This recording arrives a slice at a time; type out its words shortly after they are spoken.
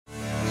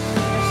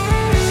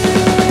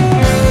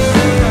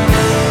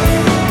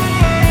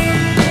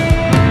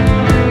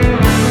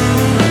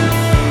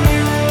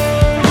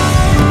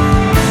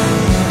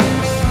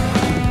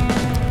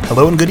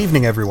Hello and good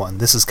evening, everyone.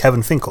 This is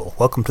Kevin Finkel.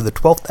 Welcome to the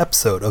 12th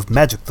episode of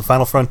Magic: The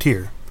Final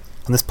Frontier.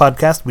 On this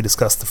podcast, we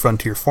discuss the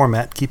Frontier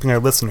format, keeping our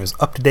listeners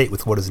up to date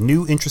with what is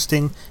new,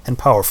 interesting, and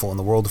powerful in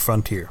the world of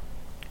Frontier.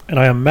 And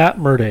I am Matt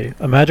Murday,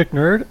 a Magic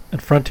nerd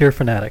and Frontier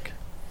fanatic.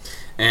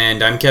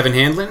 And I'm Kevin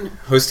Handlin,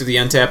 host of the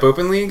Untap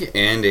Open League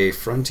and a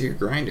Frontier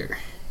grinder.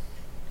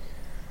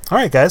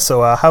 Alright guys,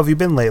 so how have you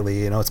been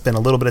lately? It's been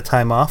a little bit of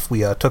time off. We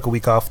took a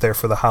week off there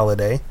for the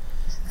holiday.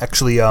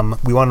 Actually,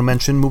 we want to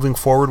mention, moving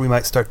forward, we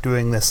might start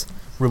doing this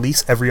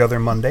release every other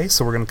Monday,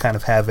 so we're going to kind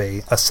of have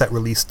a set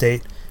release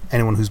date.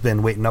 Anyone who's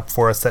been waiting up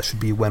for us, that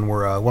should be when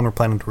we're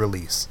planning to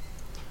release.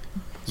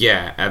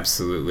 Yeah,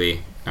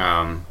 absolutely.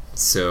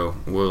 So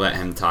we'll let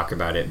him talk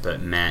about it,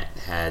 but Matt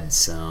had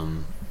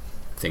some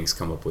things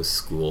come up with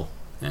school,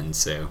 and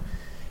so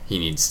he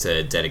needs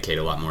to dedicate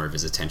a lot more of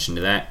his attention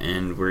to that,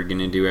 and we're going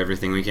to do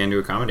everything we can to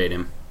accommodate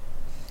him.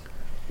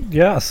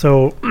 Yeah,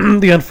 so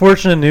the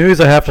unfortunate news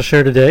I have to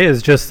share today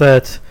is just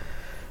that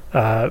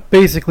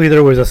basically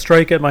there was a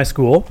strike at my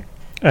school,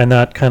 and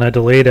that kind of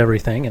delayed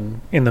everything.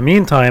 And in the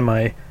meantime,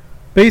 I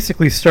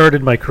basically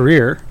started my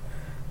career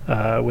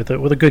with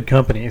a good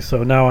company.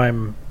 So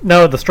now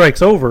that the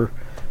strike's over,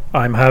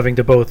 I'm having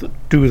to both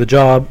do the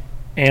job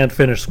and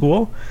finish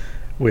school,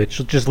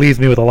 which just leaves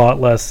me with a lot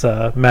less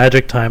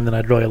magic time than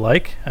I'd really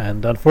like.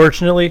 And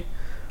unfortunately,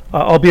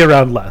 I'll be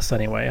around less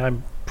anyway.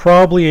 I'm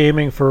probably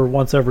aiming for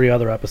once every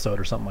other episode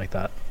or something like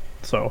that.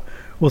 So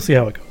we'll see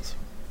how it goes.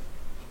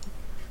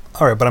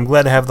 Alright, but I'm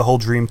glad to have the whole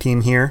dream team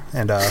here,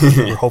 and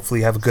we'll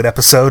hopefully have a good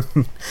episode.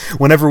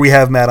 Whenever we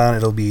have Matt on,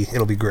 it'll be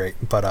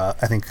great. But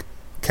I think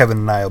Kevin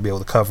and I will be able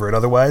to cover it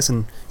otherwise.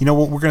 And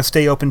we're going to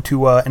stay open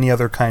to any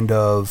other kind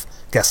of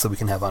guests that we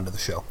can have onto the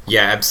show.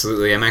 Yeah,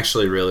 absolutely. I'm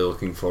actually really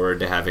looking forward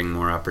to having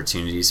more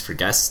opportunities for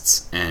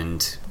guests.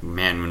 And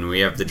man, when we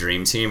have the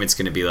dream team, it's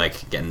going to be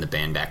like getting the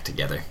band back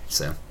together.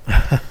 So,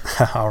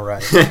 all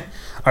right.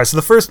 All right, so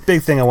the first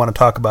big thing I want to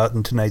talk about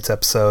in tonight's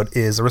episode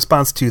is a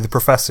response to the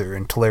professor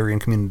in Tolarian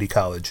Community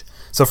College.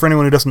 So for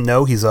anyone who doesn't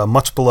know, he's a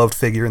much beloved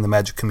figure in the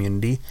Magic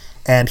community,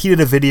 and he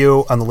did a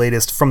video on the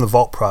latest From the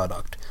Vault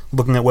product,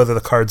 looking at whether the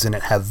cards in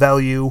it have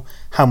value,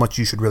 how much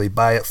you should really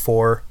buy it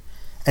for.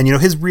 And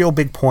his real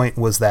big point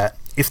was that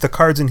if the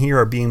cards in here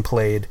are being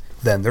played,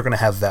 then they're going to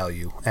have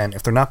value. And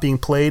if they're not being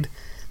played,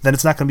 then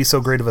it's not going to be so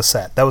great of a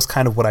set. That was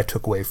kind of what I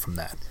took away from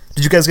that.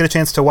 Did you guys get a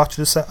chance to watch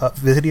this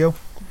video?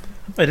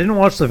 I didn't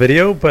watch the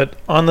video, but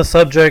on the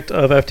subject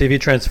of FTV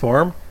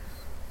Transform,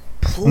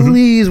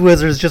 please,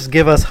 Wizards, just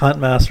give us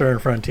Huntmaster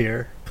and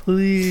Frontier.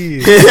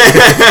 Please.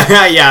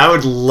 Yeah, I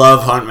would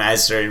love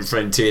Huntmaster and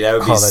Frontier. That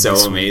would be so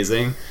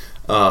amazing.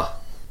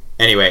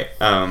 Anyway,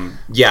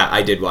 yeah,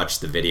 I did watch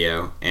the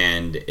video,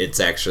 and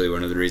it's actually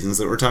one of the reasons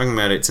that we're talking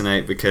about it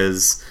tonight,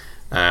 because,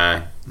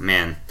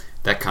 man,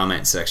 that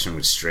comment section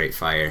was straight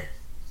fire.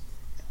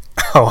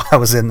 Oh, I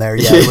was in there.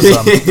 Yeah, it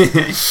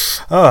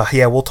was.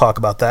 Yeah, we'll talk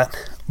about that.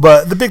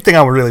 But the big thing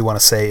I really want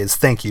to say is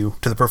thank you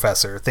to the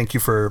professor. Thank you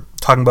for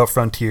talking about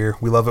Frontier.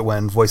 We love it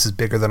when voices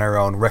bigger than our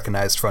own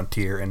recognize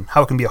Frontier and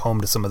how it can be a home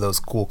to some of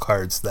those cool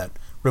cards that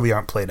really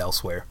aren't played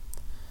elsewhere.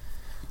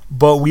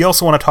 But we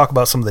also want to talk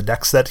about some of the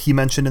decks that he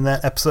mentioned in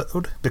that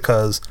episode,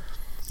 because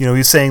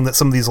he's saying that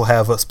some of these will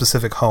have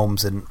specific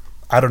homes, and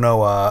I don't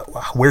know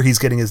where he's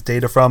getting his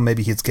data from.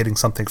 Maybe he's getting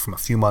something from a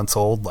few months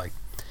old. Like,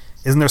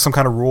 isn't there some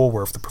kind of rule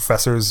where if the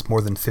professor's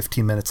more than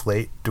 15 minutes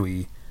late, do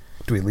we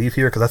leave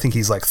here? Because I think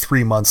he's like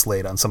 3 months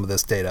late on some of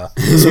this data.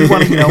 So we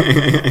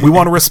want we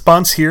want a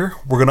response here.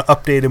 We're going to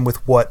update him with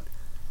what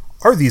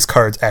are these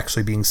cards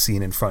actually being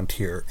seen in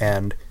Frontier,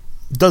 and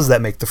does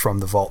that make the From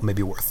the Vault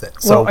maybe worth it?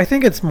 Well, I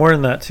think it's more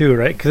than that too,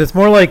 right? Because it's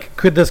more like,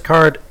 could this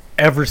card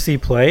ever see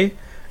play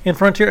in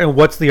Frontier, and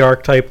what's the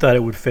archetype that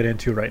it would fit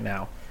into right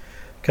now?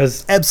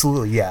 Because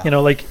absolutely, yeah.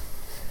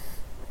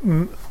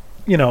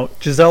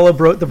 Gisela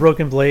the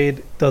Broken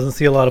Blade doesn't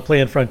see a lot of play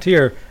in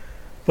Frontier,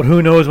 but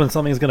who knows when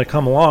something's going to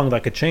come along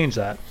that could change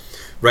that.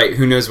 Right,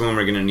 who knows when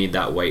we're going to need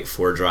that white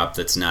 4-drop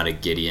that's not a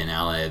Gideon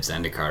ally of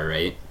Zendikar,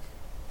 right?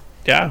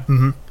 Yeah.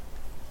 Mm-hmm.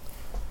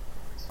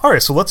 All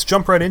right, so let's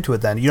jump right into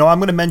it then. I'm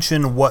going to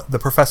mention what the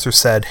professor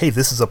said. Hey,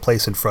 this is a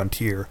place in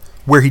Frontier,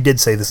 where he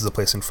did say this is a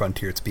place in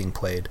Frontier it's being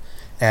played.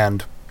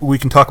 And we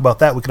can talk about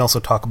that. We can also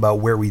talk about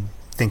where we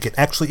think it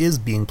actually is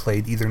being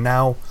played, either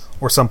now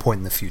or some point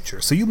in the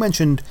future. So you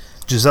mentioned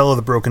Gisela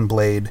the Broken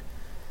Blade,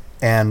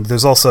 and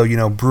there's also,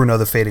 Bruno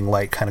the Fading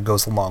Light kind of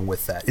goes along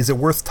with that. Is it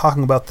worth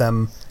talking about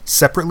them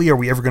separately? Are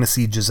we ever going to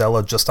see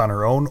Gisela just on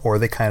her own, or are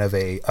they kind of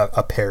a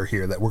pair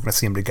here that we're going to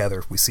see them together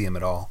if we see them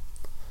at all?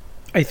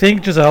 I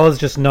think Gisela is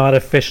just not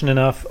efficient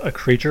enough a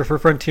creature for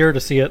Frontier to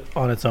see it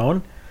on its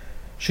own.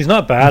 She's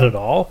not bad at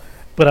all,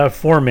 but at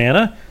 4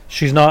 mana,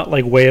 she's not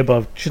like way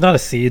above. She's not a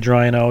Siege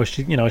Rhino.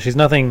 She's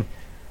nothing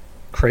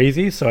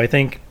crazy. So I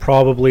think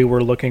probably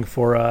we're looking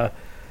for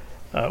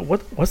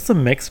what's the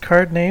mixed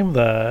card name?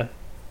 The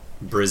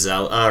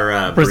Brizella,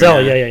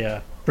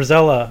 yeah.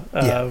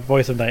 Brizella,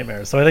 Voice of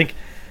Nightmares. So I think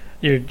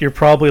you're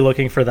probably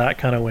looking for that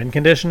kind of win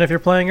condition if you're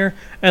playing her.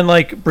 And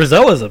like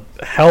Brizella's a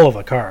hell of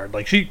a card.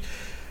 Like she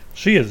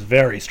is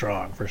very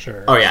strong for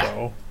sure. Oh yeah.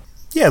 So.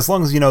 Yeah, as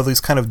long as,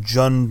 these kind of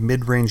Jund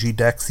mid-rangey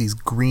decks, these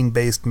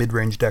green-based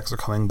mid-range decks are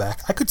coming back,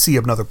 I could see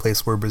another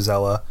place where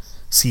Brizella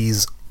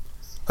sees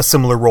a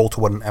similar role to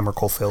what an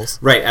Emrakul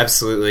fills. Right,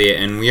 absolutely.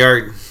 And we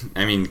are,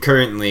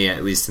 currently,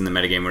 at least in the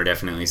metagame, we're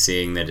definitely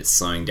seeing that it's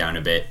slowing down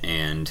a bit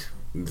and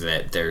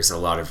that there's a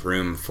lot of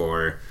room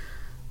for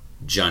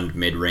Jund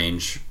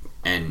mid-range,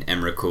 and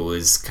Emrakul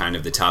is kind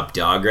of the top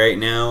dog right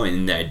now,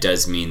 and that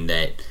does mean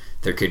that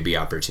there could be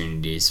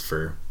opportunities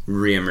for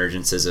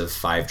re-emergences of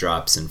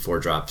 5-drops and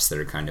 4-drops that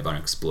are kind of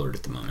unexplored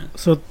at the moment.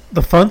 So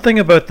the fun thing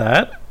about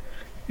that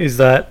is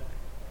that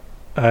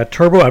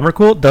Turbo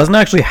Emrakul doesn't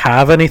actually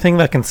have anything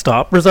that can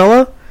stop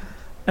Brizella,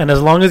 and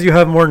as long as you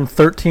have more than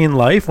 13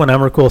 life when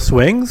Emrakul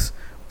swings,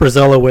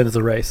 Brizella wins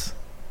the race.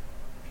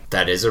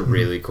 That is a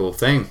really cool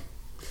thing.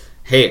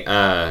 Hey,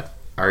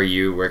 are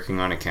you working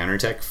on a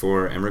counter-tech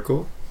for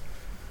Emrakul?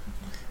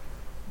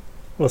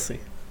 We'll see.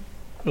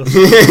 I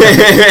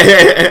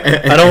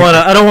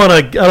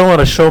don't want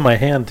to show my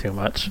hand too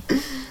much.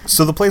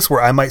 So the place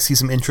where I might see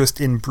some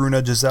interest in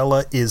Bruna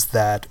Gisela is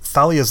that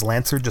Thalia's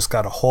Lancer just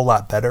got a whole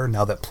lot better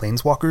now that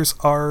Planeswalkers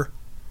are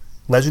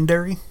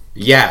legendary.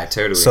 Yeah,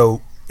 totally.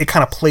 So it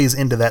kind of plays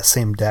into that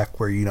same deck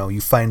where,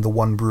 you find the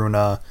one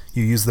Bruna,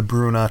 you use the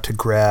Bruna to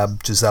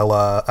grab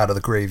Gisela out of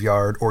the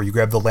graveyard, or you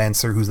grab the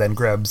Lancer who then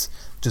grabs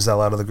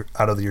Gisela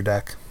out of your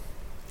deck.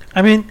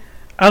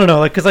 I don't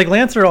know, because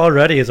Lancer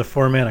already is a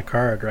 4-mana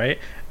card, right?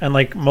 And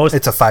most,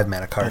 it's a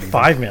 5-mana card.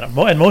 5-mana,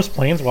 and most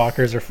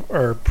Planeswalkers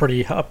are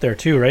pretty up there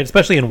too, right?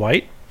 Especially in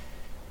white.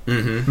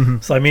 Mm-hmm.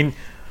 So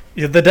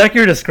the deck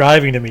you're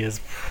describing to me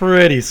is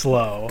pretty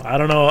slow. I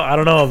don't know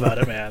about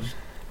it, man.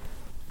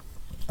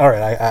 All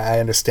right, I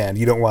understand.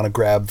 You don't want to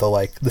grab the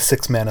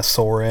 6-mana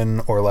Sorin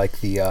or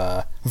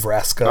the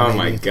Vraska. Oh maybe.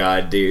 My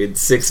god, dude!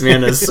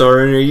 6-mana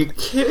Sorin? Are you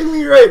kidding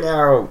me right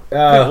now?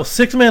 Yeah,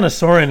 6-mana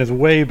Sorin is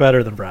way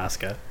better than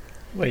Vraska.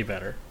 Way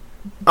better.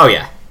 Oh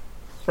yeah,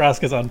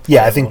 Vraska's on.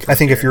 Yeah, I think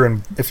if you're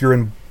in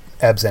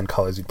Abzan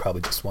colors, you'd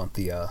probably just want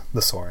the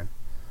Sorin.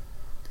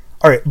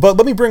 All right, but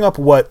let me bring up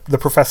what the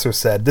professor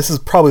said. This is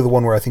probably the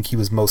one where I think he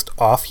was most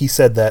off. He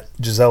said that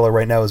Gisela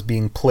right now is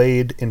being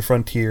played in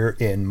Frontier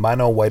in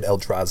Mono White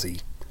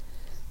Eldrazi.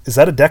 Is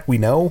that a deck we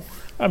know?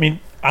 I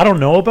don't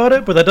know about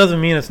it, but that doesn't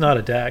mean it's not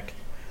a deck.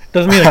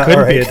 Doesn't mean it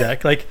couldn't be a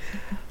deck.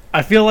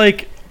 I feel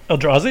like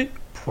Eldrazi,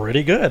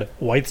 pretty good.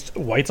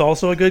 White's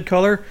also a good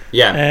color.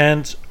 Yeah.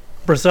 And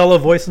Brizella,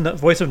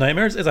 Voice of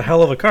Nightmares, is a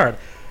hell of a card.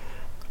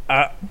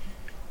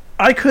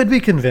 I could be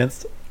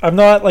convinced. I'm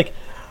not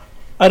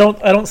I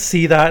don't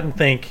see that and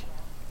think,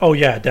 oh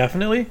yeah,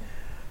 definitely.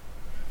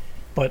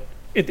 But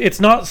it's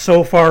not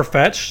so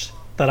far-fetched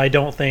that I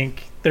don't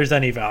think there's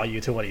any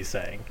value to what he's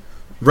saying.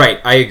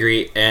 Right, I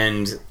agree.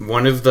 And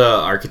one of the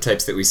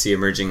archetypes that we see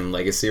emerging in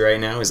Legacy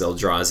right now is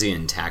Eldrazi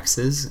and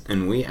Taxes.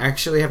 And we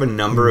actually have a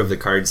number of the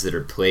cards that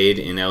are played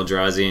in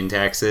Eldrazi and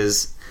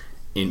Taxes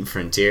in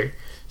Frontier.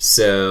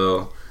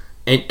 So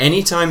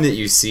any time that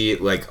you see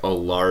a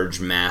large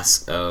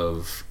mass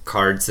of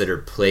cards that are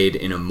played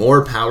in a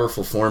more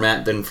powerful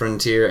format than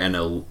Frontier, and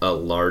a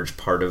large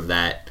part of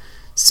that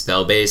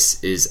spell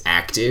base is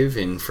active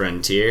in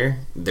Frontier,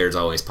 there's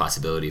always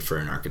possibility for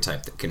an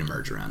archetype that can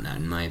emerge around that,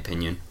 in my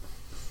opinion.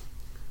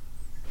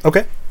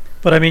 Okay.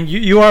 But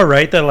you are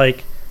right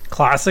that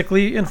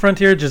classically in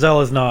Frontier,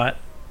 Giselle is not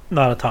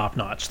a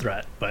top-notch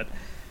threat, but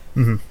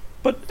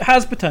but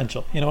has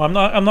potential. I'm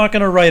not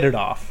going to write it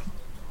off.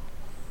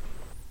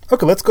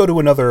 Okay, let's go to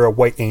another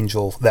White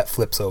Angel that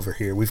flips over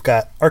here. We've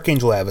got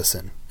Archangel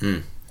Avacyn,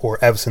 or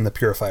Avacyn the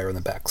Purifier on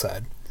the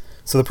backside.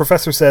 So the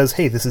professor says,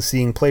 hey, this is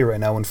seeing play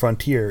right now in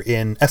Frontier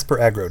in Esper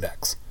aggro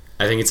decks.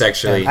 I think it's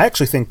actually... And I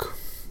actually think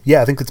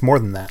it's more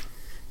than that.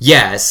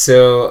 Yeah,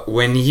 so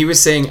when he was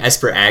saying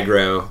Esper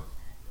aggro,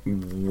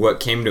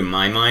 what came to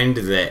my mind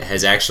that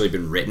has actually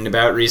been written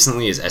about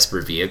recently is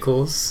Esper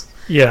vehicles.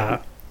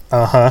 Yeah.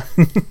 Uh-huh.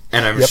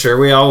 And I'm sure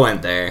we all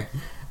went there.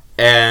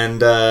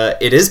 And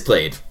it is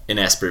played in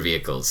Esper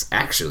vehicles,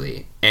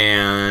 actually.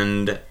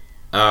 And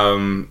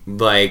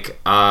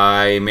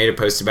I made a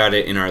post about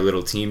it in our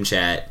little team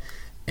chat,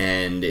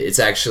 and it's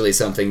actually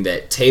something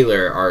that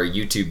Taylor, our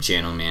YouTube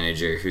channel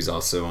manager, who's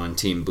also on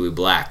Team Blue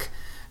Black,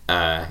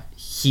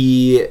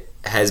 he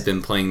has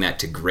been playing that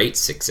to great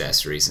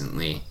success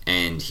recently,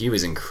 and he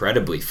was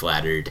incredibly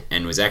flattered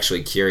and was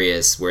actually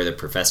curious where the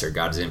professor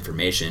got his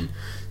information.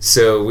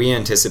 So we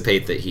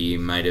anticipate that he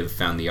might have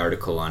found the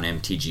article on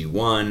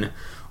MTG1,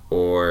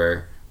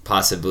 or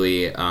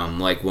possibly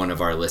one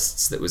of our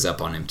lists that was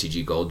up on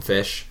MTG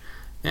Goldfish.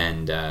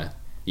 And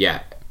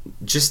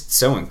just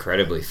so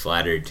incredibly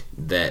flattered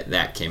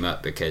that came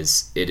up,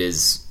 because it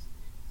is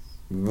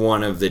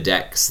one of the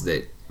decks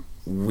that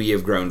we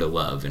have grown to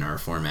love in our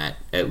format,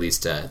 at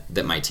least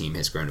that my team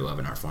has grown to love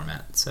in our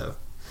format. So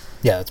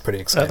yeah, it's pretty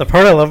exciting. The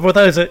part I love about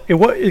that is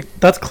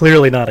that's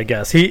clearly not a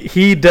guess.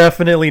 He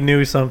definitely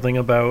knew something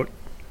about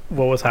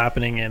what was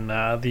happening in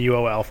the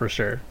UOL for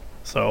sure.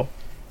 So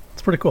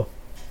it's pretty cool.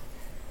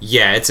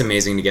 Yeah, it's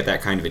amazing to get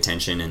that kind of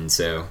attention, and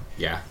so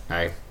yeah,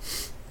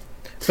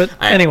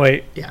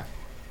 anyway, yeah.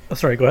 Oh,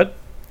 sorry, go ahead.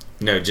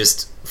 No,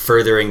 just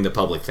furthering the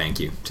public thank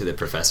you to the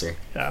professor.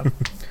 Yeah.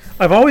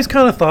 I've always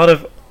kind of thought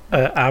of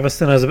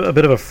Avacyn as a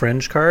bit of a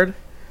fringe card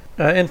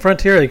in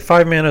Frontier. Like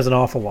 5 mana is an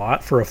awful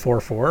lot for a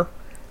 4/4,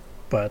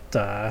 but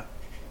I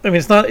mean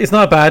it's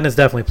not bad and it's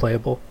definitely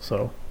playable.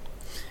 So,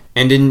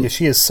 and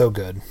she is so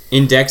good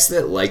in decks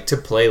that like to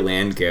play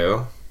land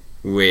go,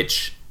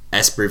 which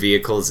Esper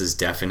Vehicles is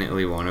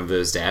definitely one of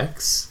those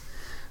decks.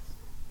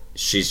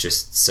 She's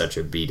just such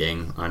a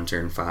beating on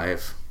turn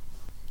 5.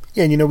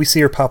 Yeah, and we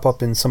see her pop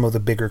up in some of the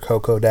bigger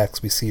Coco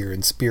decks. We see her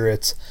in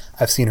Spirits.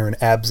 I've seen her in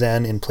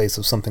Abzan in place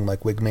of something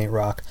like Wigmate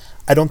Rock.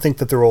 I don't think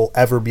that there will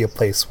ever be a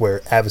place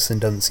where Avacyn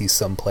doesn't see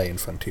some play in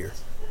Frontier.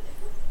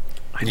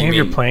 I think if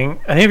you're playing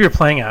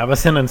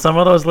Avacyn in some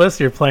of those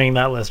lists, you're playing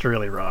that list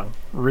really wrong.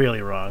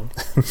 Really wrong.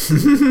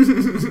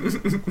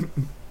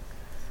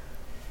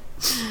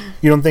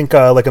 You don't think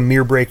like a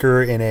Mirror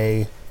Breaker in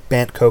a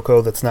Bant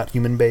Coco that's not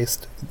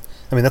human-based?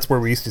 I mean, that's where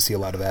we used to see a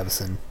lot of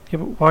Avacyn. Yeah,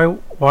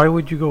 but why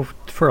would you go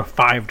for a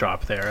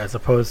 5-drop there as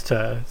opposed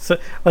to...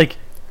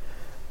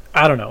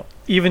 I don't know.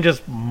 Even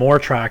just more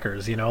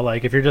trackers,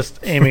 Like, if you're just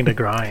aiming to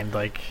grind,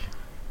 like...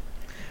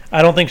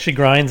 I don't think she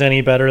grinds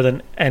any better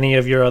than any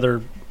of your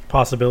other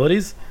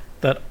possibilities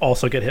that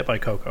also get hit by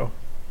Coco.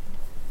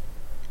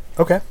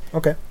 Okay.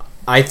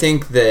 I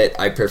think that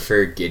I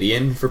prefer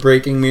Gideon for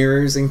breaking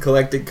mirrors in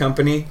Collected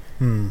Company.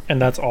 And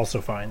that's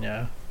also fine,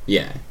 yeah.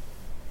 Yeah.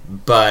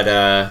 But,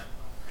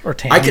 or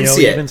Tameo, I can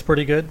see even's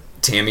pretty good.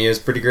 Tameo's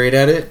pretty great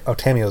at it. Oh,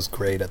 Tameo's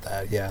great at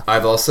that, yeah.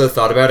 I've also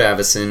thought about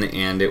Avacyn,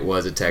 and it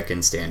was a tech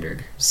in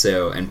Standard.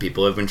 So, and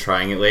people have been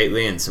trying it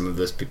lately, and some of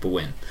those people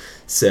win.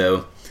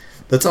 So,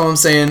 that's all I'm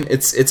saying.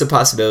 It's a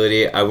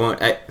possibility.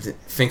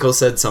 Finkel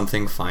said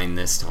something fine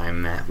this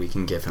time, Matt. We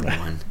can give him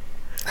one.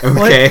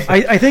 Okay.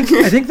 Well, I think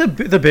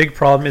the big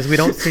problem is we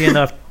don't see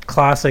enough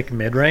classic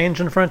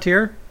mid-range in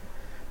Frontier,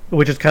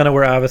 which is kind of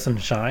where Avacyn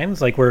shines.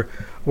 Like where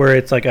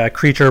it's like a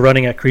creature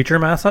running a creature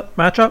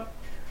matchup.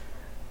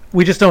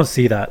 We just don't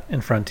see that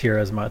in Frontier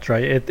as much,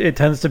 right? It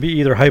tends to be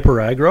either hyper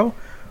aggro,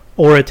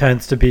 or it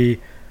tends to be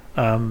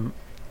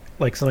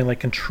like something like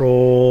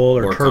Control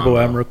or Turbo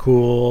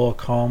Emrakul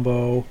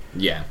combo.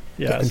 Yeah.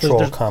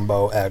 Control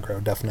combo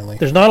aggro, definitely.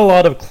 There's not a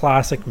lot of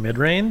classic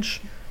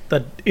mid-range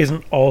that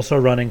isn't also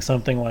running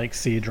something like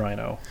Siege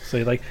Rhino.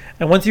 So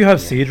and once you have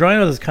Siege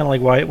Rhino, it's kind of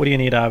like, what do you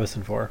need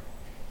Avacyn for?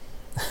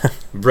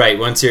 Right.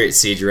 Once you're at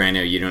Siege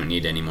Rhino, you don't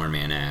need any more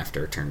mana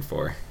after turn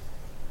 4.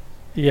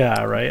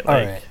 Yeah. Right. All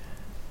right.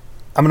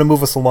 I'm going to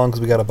move us along because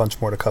we got a bunch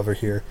more to cover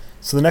here.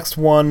 So the next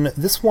one,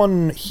 this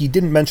one, he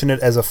didn't mention it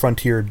as a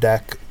Frontier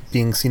deck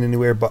being seen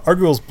anywhere, but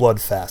Arguel's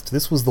Bloodfast.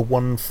 This was the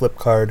one flip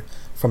card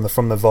from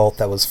the vault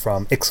that was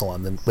from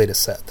Ixalan, the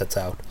latest set that's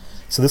out.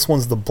 So this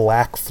one's the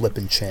black flip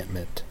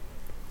enchantment.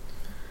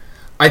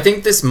 I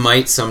think this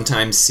might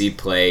sometimes see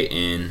play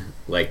in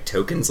like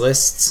tokens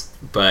lists,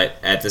 but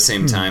at the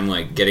same time,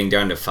 like getting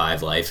down to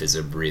 5 life is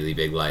a really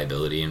big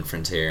liability in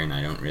Frontier, and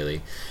I don't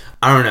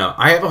know.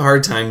 I have a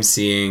hard time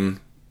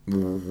seeing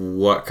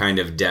what kind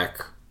of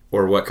deck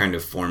or what kind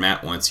of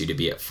format wants you to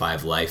be at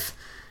 5 life,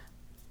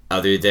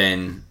 other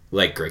than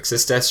like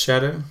Grixis Death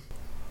Shadow.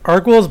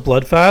 Arguel's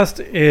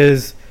Bloodfast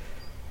is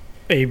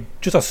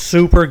just a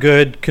super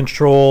good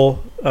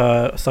control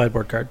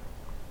sideboard card.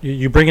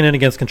 You bring it in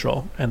against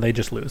Control, and they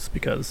just lose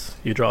because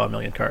you draw a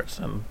million cards,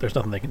 and there's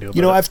nothing they can do about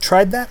it. I've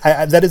tried that.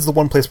 That is the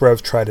one place where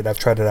I've tried it. I've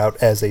tried it out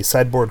as a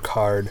sideboard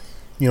card,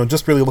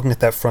 just really looking at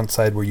that front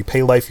side where you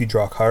pay life, you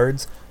draw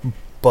cards.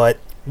 But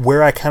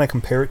where I kind of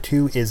compare it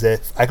to is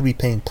if I could be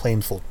playing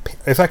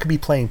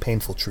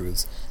Painful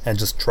Truths and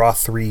just draw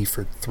 3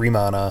 for 3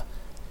 mana,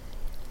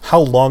 how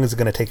long is it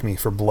going to take me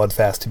for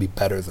Bloodfast to be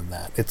better than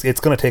that?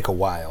 It's going to take a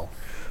while.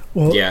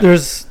 Well, yeah.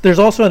 There's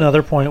also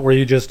another point where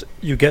you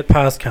get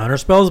past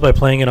counterspells by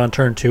playing it on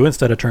turn 2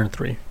 instead of turn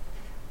 3.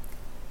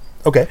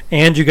 Okay.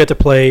 And you get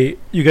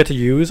to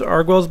use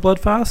Arguel's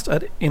Bloodfast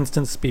at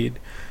instant speed,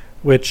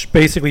 which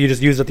basically you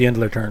just use at the end of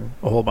their turn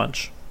a whole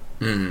bunch.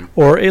 Mm-hmm.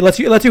 Or it lets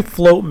you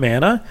float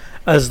mana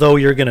as though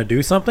you're going to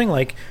do something,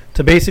 like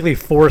to basically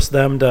force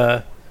them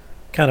to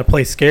kind of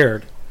play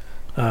scared,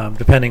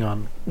 depending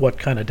on what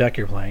kind of deck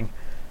you're playing.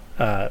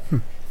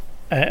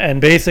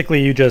 And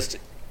basically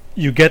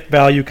you get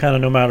value kind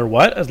of no matter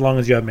what, as long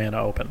as you have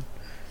mana open.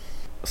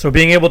 So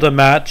being able to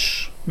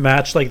match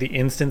like the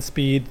instant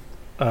speed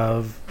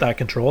of that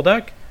control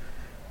deck,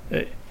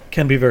 it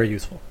can be very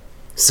useful.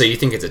 So you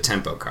think it's a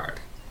tempo card?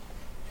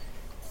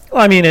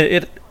 I mean,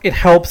 it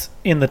helps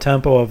in the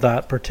tempo of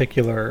that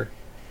particular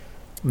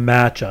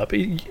matchup.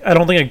 I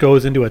don't think it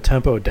goes into a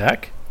tempo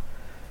deck,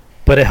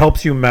 but it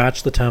helps you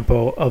match the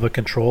tempo of a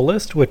control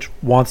list, which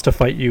wants to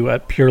fight you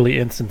at purely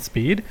instant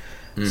speed.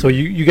 Mm. So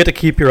you get to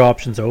keep your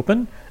options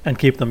open and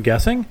keep them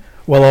guessing,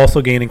 while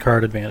also gaining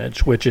card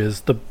advantage, which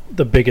is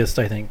the biggest,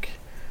 I think,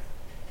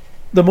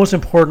 the most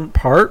important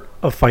part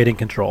of fighting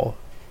control.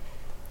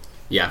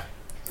 Yeah.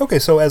 Okay,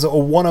 so as a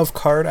one-of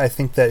card, I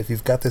think that if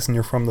you've got this in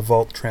your From the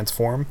Vault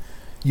Transform,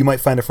 you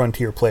might find a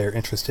Frontier player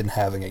interested in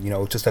having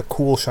it. Just a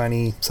cool,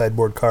 shiny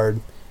sideboard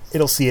card.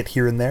 It'll see it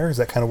here and there. Is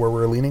that kind of where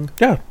we're leaning?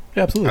 Yeah,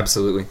 absolutely.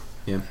 Absolutely.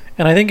 Yeah.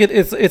 And I think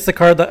it's a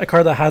card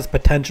that has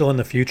potential in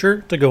the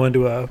future to go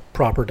into a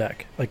proper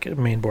deck, like a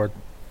main board.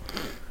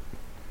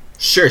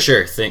 Sure.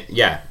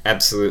 Yeah,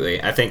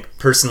 absolutely. I think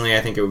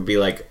it would be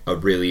like a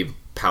really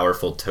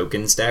powerful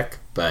tokens deck,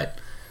 but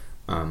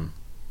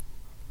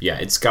yeah,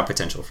 it's got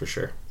potential for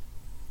sure.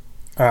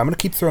 All right, I'm going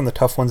to keep throwing the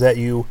tough ones at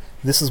you.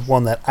 This is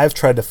one that I've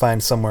tried to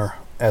find somewhere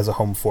as a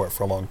home for it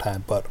for a long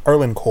time, but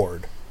Arlinn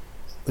Kord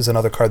is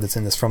another card that's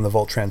in this From the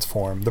Vault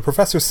Transform. The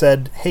professor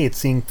said, hey, it's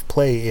seeing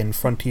play in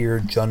Frontier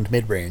Jund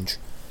midrange.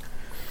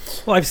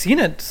 Well, I've seen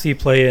it see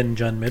play in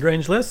Jund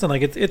midrange lists, and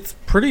like it's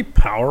pretty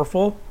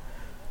powerful.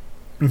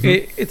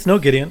 Mm-hmm. It's no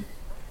Gideon,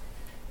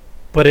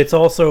 but it's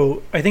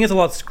also, I think it's a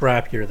lot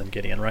scrappier than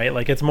Gideon, right?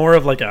 Like it's more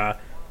of like a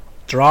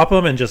drop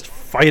them and just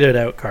fight it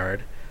out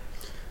card.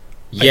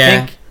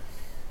 Yeah.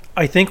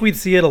 I think we'd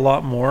see it a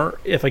lot more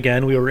if,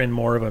 again, we were in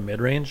more of a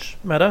mid-range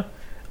meta.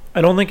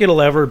 I don't think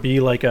it'll ever be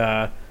like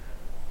a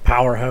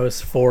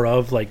powerhouse 4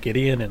 of like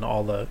Gideon and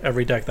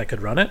every deck that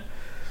could run it.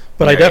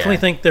 But I definitely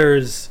think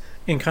there's,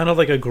 in kind of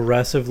like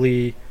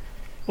aggressively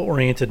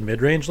oriented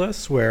mid-range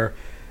lists, where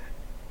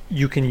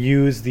you can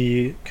use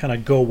the kind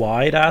of go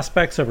wide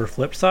aspects of her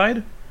flip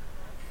side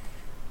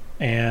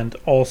and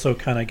also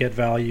kind of get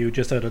value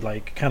just out of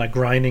like kind of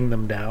grinding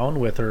them down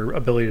with her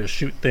ability to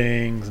shoot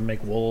things and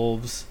make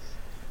wolves.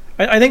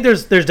 I think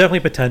there's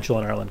definitely potential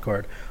in Arlinn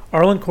Kord.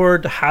 Arlinn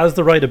Kord has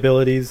the right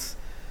abilities.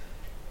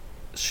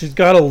 She's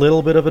got a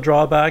little bit of a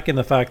drawback in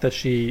the fact that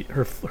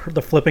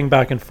the flipping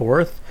back and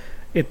forth,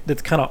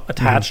 it's kind of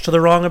attached to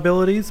the wrong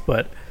abilities,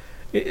 but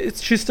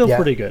she's still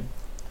pretty good.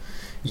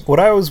 What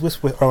I always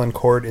wish with Arlinn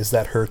Kord is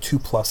that her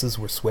 2+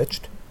 were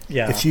switched.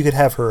 Yeah. If she could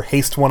have her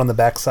haste 1 on the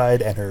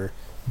backside and her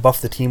buff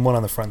the team 1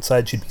 on the front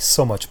side, she'd be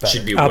so much better.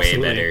 She'd be way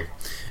better.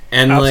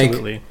 And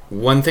like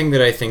one thing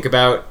that I think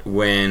about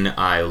when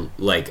I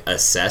like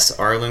assess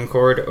Arlinn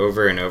Kord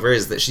over and over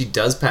is that she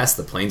does pass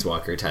the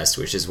Planeswalker test,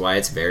 which is why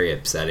it's very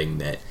upsetting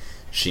that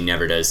she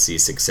never does see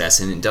success,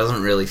 and it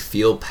doesn't really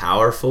feel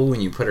powerful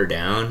when you put her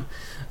down.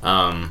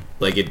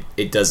 Like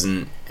it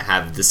doesn't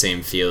have the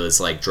same feel as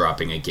like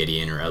dropping a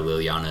Gideon or a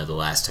Liliana the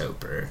Last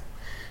Hope or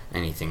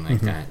anything like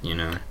that, you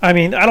know? I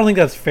mean, I don't think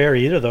that's fair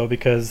either, though,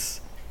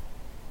 because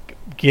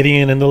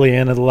Gideon and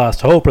Liliana the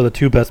Last Hope are the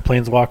 2 best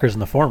Planeswalkers in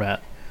the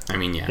format. I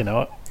mean, yeah. You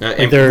know?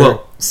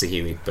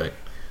 Saheeli, but...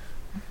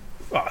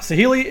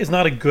 Saheeli is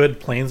not a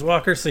good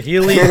Planeswalker.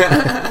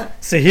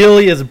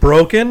 Saheeli is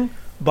broken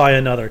by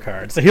another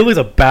card. Saheeli's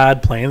a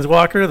bad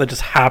Planeswalker that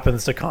just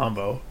happens to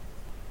combo.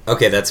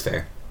 Okay, that's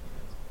fair.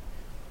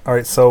 All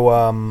right,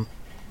 so,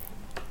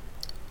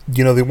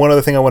 the one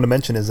other thing I want to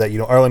mention is that,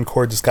 Arlinn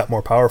Kord just got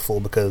more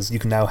powerful because you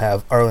can now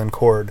have Arlinn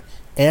Kord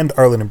and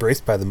Arlinn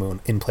Embraced by the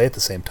Moon in play at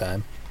the same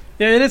time.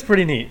 Yeah, it is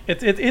pretty neat.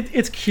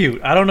 It's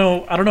cute. I don't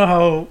know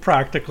how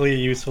practically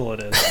useful it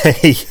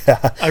is.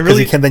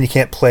 Yeah, then you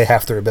can't play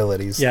half their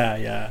abilities.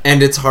 Yeah.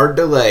 And it's hard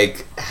to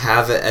like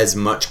have as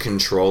much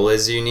control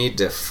as you need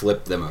to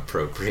flip them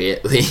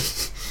appropriately.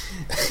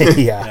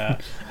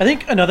 Yeah. I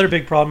think another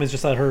big problem is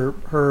just that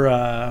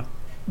her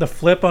the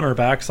flip on her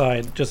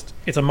backside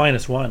it's a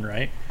 -1,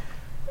 right?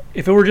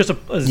 If it were just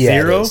a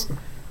 0,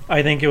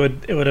 I think it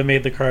would have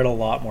made the card a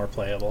lot more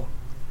playable.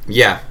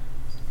 Yeah.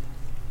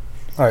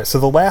 All right, so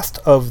the last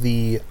of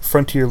the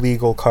Frontier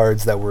legal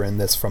cards that were in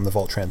this From the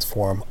Vault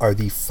Transform are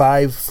the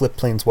 5 flip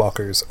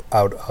Planeswalkers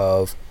out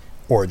of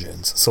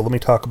Origins. So let me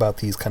talk about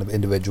these kind of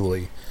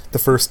individually. The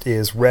first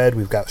is red.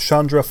 We've got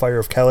Chandra, Fire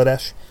of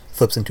Kaladesh,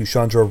 flips into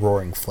Chandra,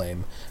 Roaring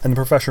Flame. And the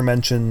professor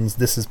mentions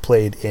this is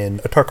played in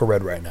Atarka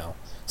Red right now.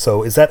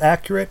 So is that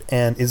accurate,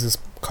 and is this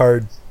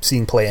card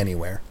seeing play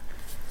anywhere?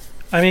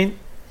 I mean,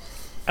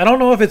 I don't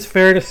know if it's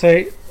fair to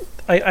say...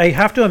 I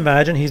have to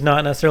imagine he's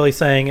not necessarily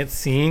saying it's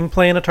seeing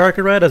play in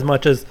Atarka Red as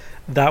much as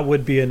that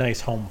would be a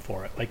nice home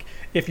for it. Like,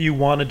 if you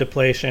wanted to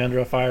play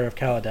Chandra, Fire of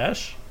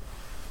Kaladesh,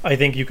 I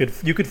think you could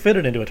fit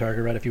it into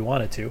Atarka Red if you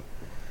wanted to.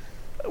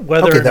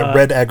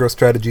 Red aggro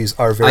strategies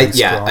are very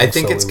strong. I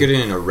think it's good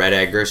in a red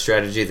aggro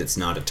strategy that's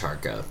not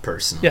Atarka,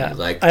 personally. Yeah,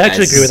 I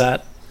actually agree with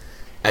that.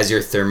 As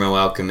your Thermo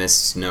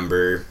Alchemist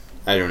number,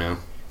 I don't know,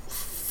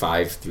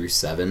 5 through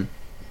 7,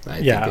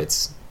 I think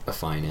it's a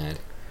fine ad.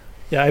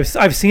 Yeah,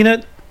 I've seen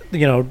it,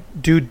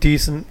 do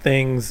decent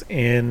things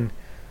in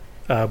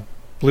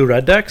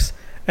blue-red decks.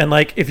 And,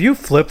 like, if you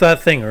flip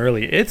that thing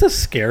early, it's a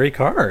scary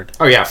card.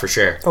 Oh, yeah, for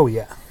sure. Oh,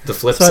 yeah. The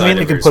flip side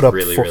you can put up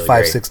really,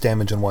 5-6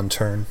 damage in one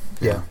turn.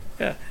 Yeah.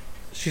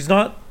 She's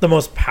not the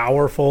most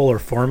powerful or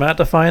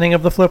format-defining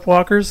of the flip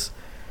walkers.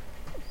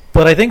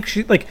 But I think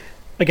she, like,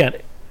 again,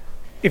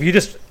 if you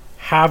just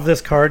have this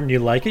card and you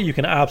like it, you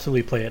can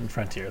absolutely play it in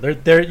Frontier.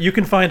 There, you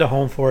can find a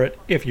home for it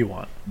if you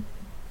want.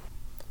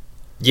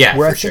 Yeah,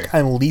 Where I think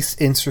I'm least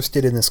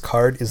interested in this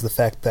card is the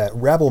fact that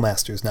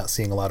Rabblemaster is not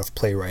seeing a lot of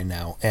play right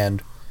now.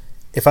 And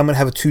if I'm going to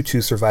have a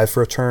 2/2 survive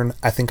for a turn,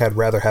 I think I'd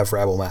rather have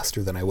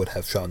Rabblemaster than I would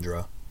have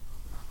Chandra.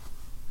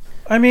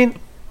 I mean,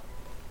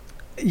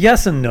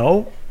 yes and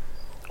no.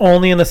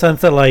 Only in the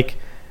sense that, like,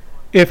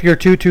 if your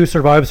 2/2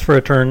 survives for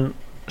a turn,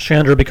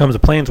 Chandra becomes a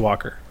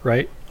Planeswalker,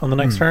 right? On the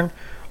next turn.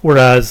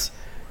 Whereas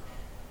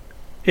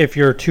if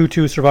your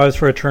 2/2 survives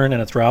for a turn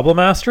and it's Rabble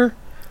Master,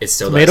 it's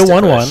still made a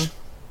 1/1.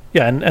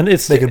 Yeah, and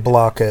it's they can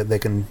block it. They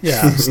can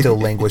still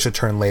languish a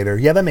turn later.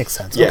 Yeah, that makes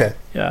sense. Yeah. Okay.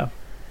 Yeah.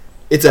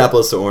 It's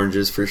apples to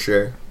oranges for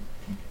sure.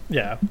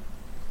 Yeah.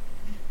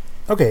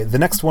 Okay, the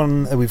next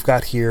one that we've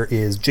got here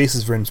is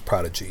Jace's Vryn's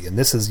Prodigy, and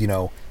this is,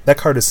 that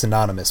card is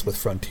synonymous with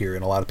Frontier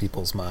in a lot of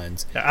people's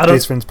minds. Yeah,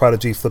 Jace Vryn's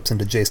Prodigy flips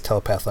into Jace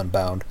Telepath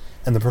Unbound,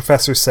 and the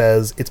professor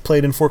says it's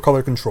played in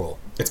 4-color control.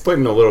 It's played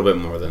in a little bit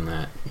more than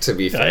that, to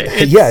be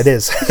fair. Yeah, it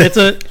is.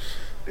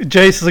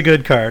 Jace is a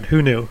good card.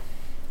 Who knew?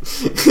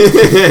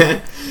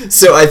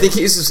 So I think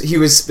he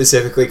was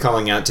specifically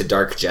calling out to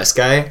Dark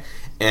Jeskai,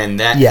 and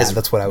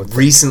that's what I would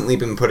recently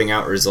been putting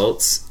out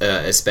results,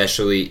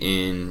 especially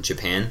in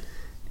Japan.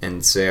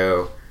 And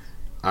so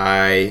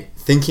I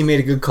think he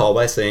made a good call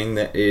by saying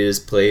that it is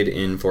played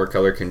in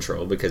 4-color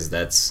control, because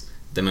that's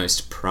the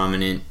most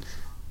prominent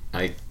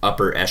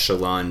upper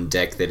echelon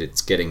deck that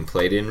it's getting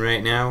played in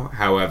right now.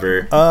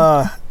 However,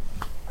 I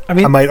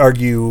might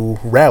argue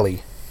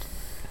Rally.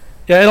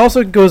 Yeah, it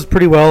also goes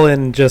pretty well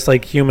in just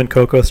like human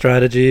Coco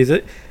strategies.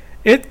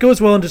 It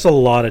goes well in just a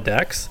lot of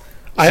decks.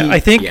 I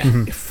think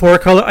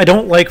 4-color. I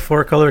don't like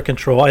 4-color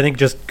control. I think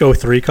just go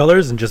 3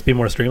 colors and just be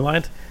more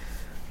streamlined.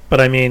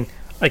 But I mean,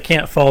 I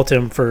can't fault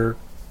him for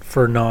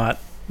not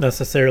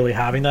necessarily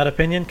having that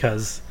opinion,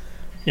 because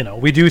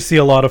we do see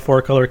a lot of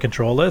 4-color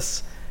control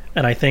lists,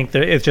 and I think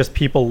that it's just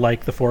people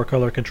like the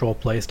 4-color control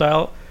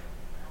playstyle,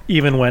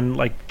 even when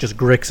like just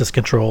Grixis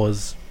control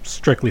is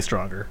strictly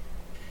stronger.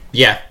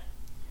 Yeah.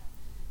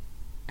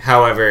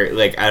 However,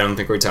 I don't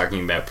think we're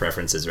talking about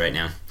preferences right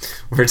now.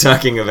 We're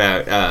talking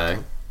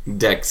about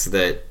decks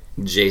that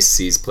Jace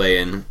sees play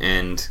in,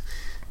 and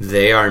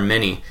they are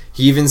many.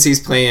 He even sees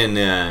play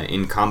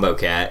in Combo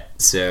Cat,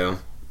 so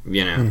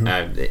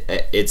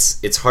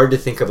it's hard to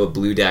think of a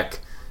blue deck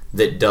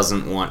that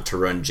doesn't want to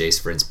run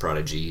Jace Vryn's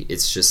Prodigy.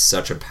 It's just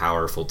such a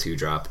powerful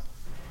 2-drop.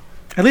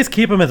 At least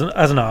keep him as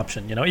an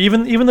option.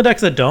 Even the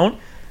decks that don't,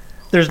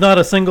 there's not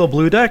a single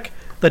blue deck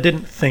that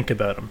didn't think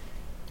about him.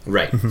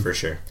 Right, for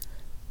sure.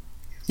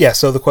 Yeah,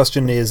 so the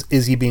question is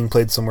he being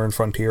played somewhere in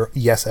Frontier?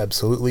 Yes,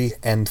 absolutely.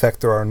 And in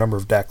fact, there are a number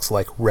of decks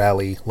like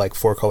Rally, like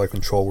 4-color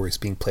control, where he's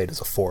being played as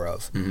a 4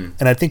 of. Mm-hmm.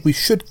 And I think we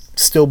should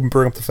still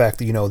bring up the fact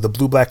that, the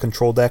blue-black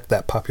control deck,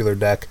 that popular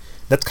deck,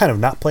 that's kind of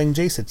not playing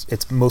Jace.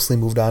 It's mostly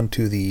moved on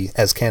to the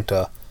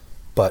Azcanta,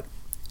 but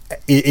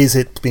is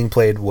it being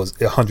played? Was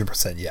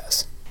 100%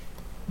 yes.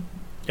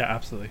 Yeah,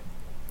 absolutely.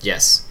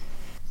 Yes.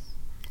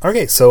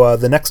 Okay, so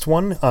the next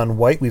one on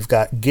white, we've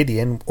got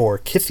Gideon, or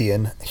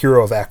Kithian,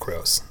 Hero of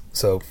Akros.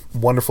 So,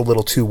 wonderful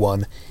little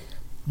 2/1.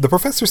 The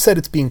professor said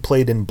it's being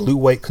played in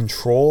blue-white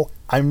control.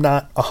 I'm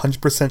not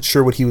 100%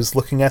 sure what he was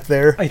looking at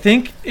there. I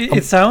think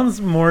it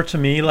sounds more to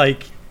me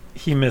like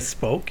he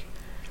misspoke.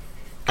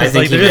 I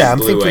think he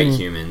meant blue-white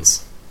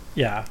humans.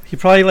 Yeah, he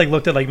probably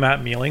looked at Matt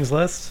Mealing's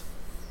list.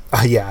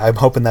 Yeah, I'm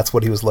hoping that's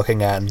what he was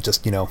looking at, and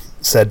just,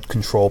 said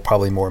control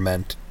probably more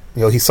meant.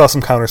 He saw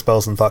some counter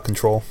spells and thought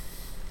control.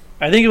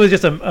 I think it was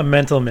just a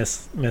mental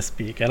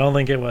misspeak.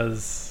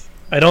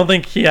 I don't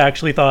think he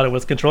actually thought it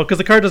was control, because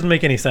the card doesn't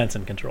make any sense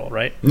in control,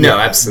 right? No,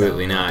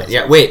 absolutely not.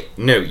 Yeah, wait,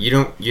 no, you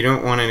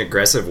don't want an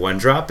aggressive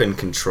 1-drop in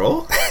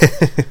control?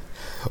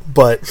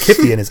 But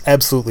Kithian is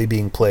absolutely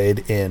being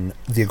played in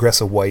the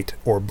aggressive white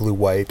or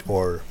blue-white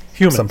or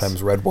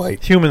sometimes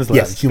red-white. Humans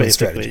list, human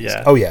basically, strategies.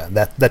 yeah. Oh yeah,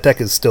 that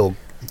deck is still,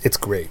 it's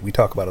great. We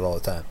talk about it all the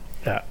time.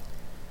 Yeah.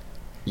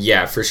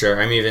 Yeah, for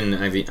sure. I'm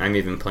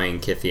even playing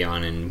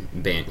Kithian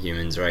and Bant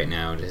Humans right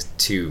now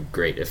to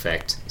great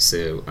effect.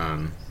 So,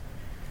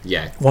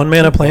 yeah.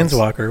 1-mana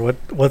Planeswalker.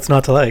 What's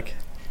not to like?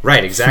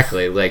 Right,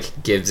 exactly.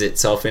 Gives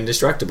itself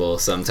indestructible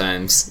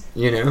sometimes,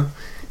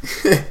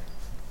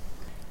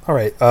 All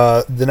right,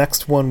 the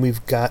next one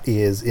we've got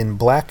is in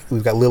black.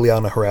 We've got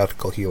Liliana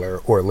Heretical Healer,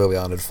 or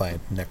Liliana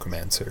Defiant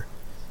Necromancer.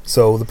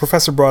 So the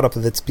professor brought up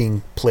that it's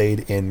being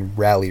played in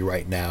Rally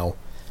right now.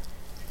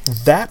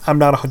 That I'm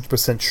not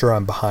 100% sure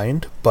I'm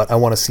behind, but I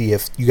want to see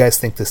if you guys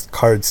think this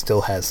card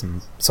still has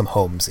some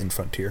homes in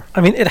Frontier.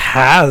 I mean, it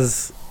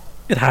has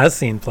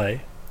seen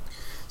play.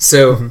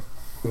 So,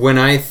 when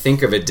I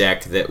think of a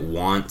deck that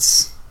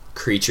wants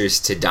creatures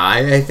to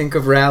die, I think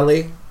of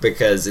Rally,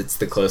 because it's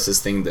the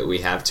closest thing that we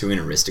have to an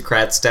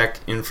Aristocrats deck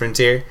in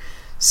Frontier.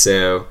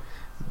 So,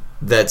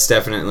 that's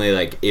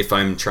definitely, if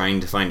I'm trying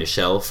to find a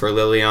shell for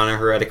Liliana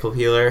Heretical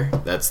Healer,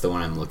 that's the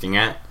one I'm looking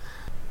at.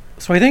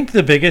 So I think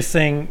the biggest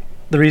thing,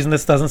 the reason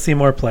this doesn't see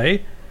more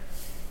play,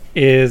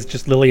 is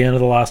just Liliana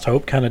the Last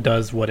Hope kind of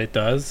does what it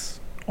does,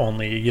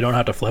 only you don't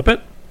have to flip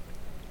it.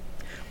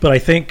 But I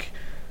think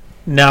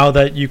now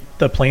that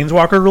the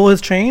Planeswalker rule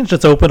has changed,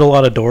 it's opened a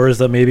lot of doors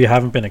that maybe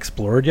haven't been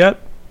explored yet.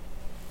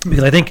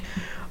 Because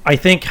I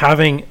think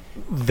having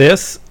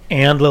this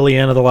and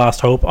Liliana the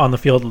Last Hope on the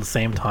field at the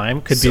same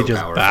time could be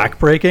just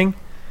backbreaking.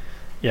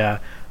 Yeah.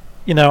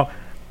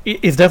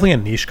 It's definitely a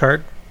niche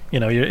card.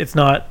 It's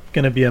not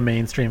going to be a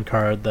mainstream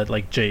card that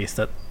like Jace,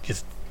 that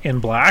just in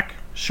black.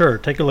 Sure,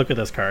 take a look at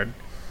this card.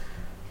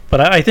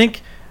 But I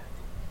think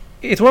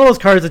it's one of those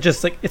cards that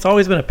just it's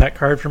always been a pet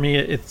card for me.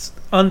 It's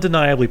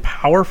undeniably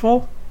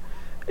powerful,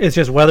 It's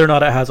just whether or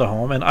not it has a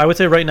home. And I would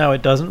say right now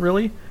it doesn't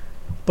really.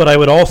 But I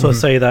would also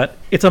say that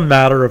it's a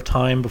matter of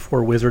time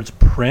before Wizards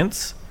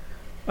prints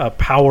a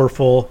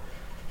powerful...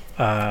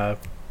 why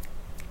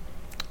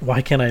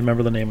can't I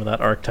remember the name of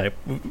that archetype?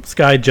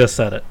 Sky just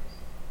said it.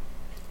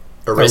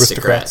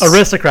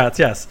 Aristocrats,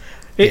 yes.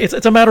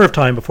 It's a matter of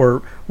time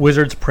before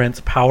Wizards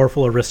prints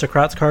powerful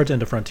Aristocrats cards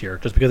into Frontier,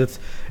 just because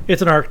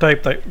it's an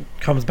archetype that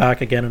comes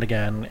back again and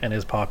again and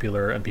is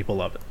popular and people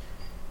love it.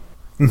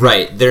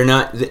 Right. They're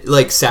not...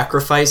 Like,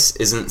 Sacrifice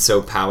isn't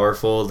so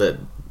powerful that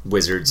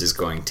Wizards is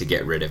going to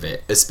get rid of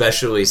it.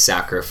 Especially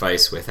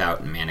Sacrifice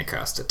without mana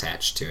cost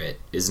attached to it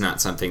is not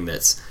something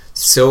that's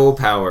so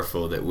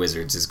powerful that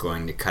Wizards is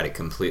going to cut it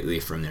completely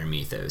from their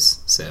mythos.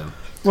 So,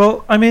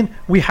 well, I mean,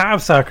 we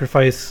have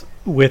Sacrifice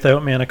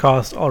without mana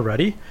cost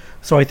already,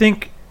 so I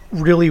think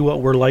really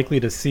what we're likely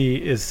to see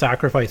is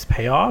Sacrifice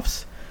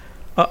payoffs.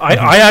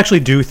 I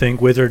actually do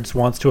think Wizards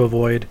wants to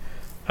avoid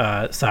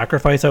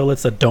Sacrifice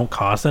outlets that don't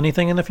cost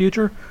anything in the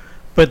future,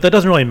 but that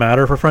doesn't really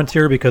matter for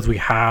Frontier because we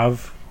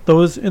have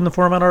those in the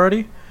format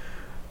already.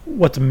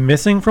 What's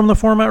missing from the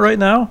format right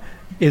now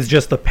is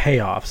just the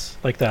payoffs,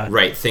 like that.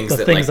 Right, things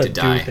that like to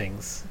die. Do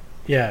things.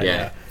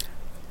 Yeah.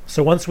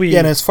 So once we... Yeah,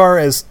 and as far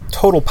as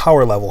total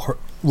power level,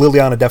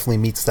 Liliana definitely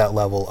meets that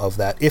level of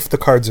that. If the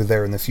cards are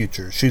there in the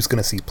future, she's going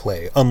to see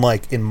play.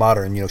 Unlike in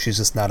Modern, she's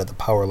just not at the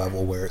power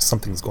level where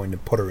something's going to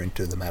put her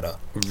into the meta.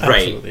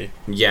 Right. Absolutely.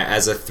 Yeah,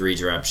 as a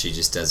 3-drop, she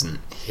just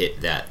doesn't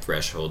hit that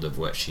threshold of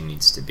what she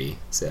needs to be,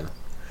 so...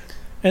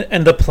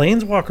 And the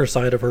Planeswalker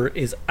side of her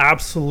is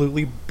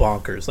absolutely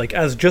bonkers. Like,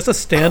 as just a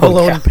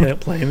standalone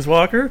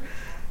Planeswalker,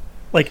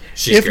 like,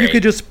 if you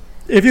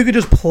could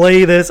just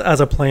play this as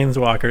a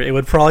Planeswalker, it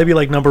would probably be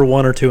like number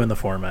 1 or 2 in the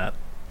format.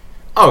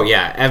 Oh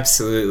yeah,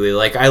 absolutely.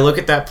 Like, I look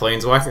at that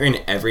Planeswalker,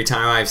 and every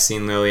time I've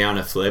seen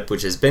Liliana flip,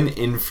 which has been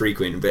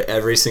infrequent, but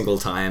every single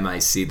time I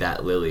see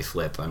that Lily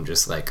flip, I'm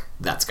just like,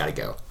 that's gotta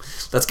go.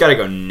 That's gotta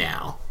go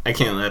now. I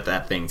can't let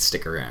that thing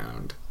stick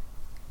around.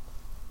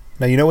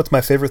 Now, you know what's my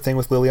favorite thing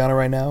with Liliana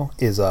right now?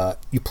 Is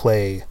you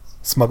play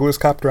Smuggler's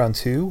Copter on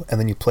 2, and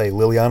then you play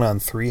Liliana on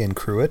 3 and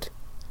crew it.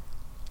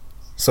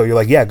 So you're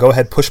like, yeah, go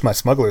ahead, push my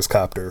Smuggler's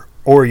Copter.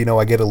 Or,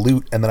 I get a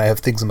loot, and then I have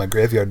things in my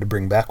graveyard to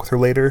bring back with her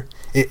later.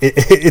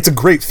 It's a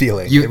great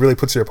feeling. It really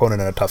puts your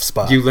opponent in a tough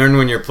spot. You learn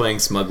when you're playing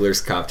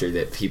Smuggler's Copter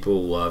that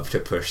people love to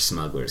push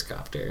Smuggler's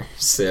Copter.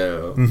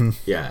 So,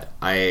 yeah,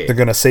 They're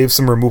going to save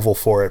some removal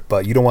for it,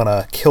 but you don't want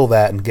to kill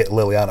that and get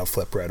Liliana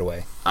flip right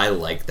away. I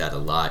like that a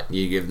lot.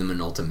 You give them an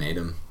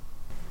ultimatum.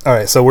 All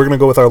right, so we're going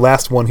to go with our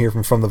last one here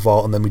from the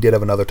Vault, and then we did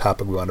have another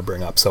topic we wanted to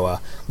bring up. So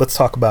let's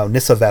talk about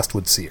Nissa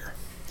Vastwood Seer.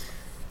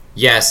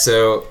 Yeah,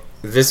 so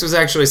this was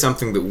actually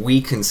something that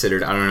we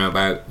considered. I don't know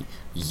about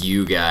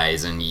you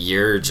guys and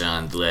your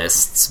Jund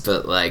lists,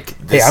 but like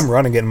this... Hey, I'm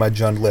running it in my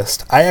Jund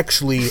list.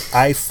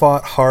 I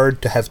fought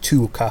hard to have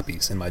 2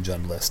 copies in my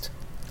Jund list.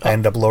 I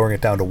ended up lowering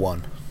it down to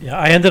 1. Yeah,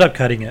 I ended up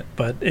cutting it,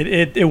 but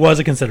it was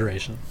a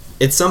consideration.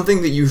 It's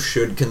something that you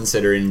should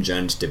consider in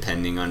Jund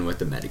depending on what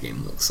the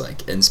metagame looks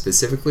like. And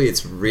specifically,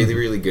 it's really,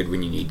 really good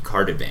when you need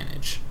card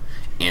advantage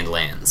and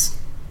lands.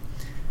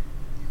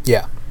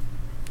 Yeah.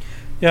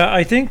 Yeah,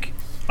 I think...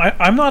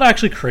 I'm not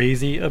actually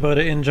crazy about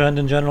it in Jund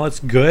in general.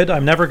 It's good.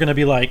 I'm never going to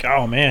be like,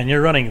 oh man,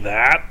 you're running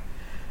that.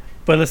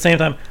 But at the same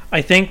time,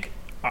 I think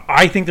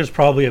there's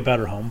probably a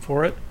better home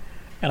for it.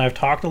 And I've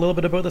talked a little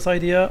bit about this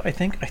idea. I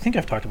think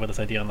I've talked about this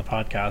idea on the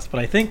podcast, but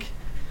I think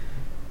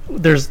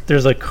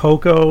there's a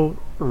Coco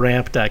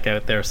ramp deck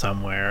out there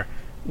somewhere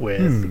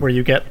with where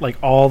you get like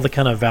all the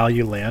kind of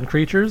value land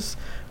creatures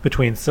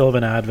between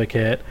Sylvan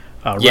Advocate,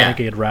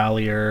 Renegade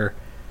Rallier,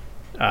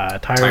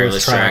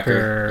 Tireless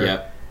Tracker.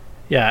 Yep.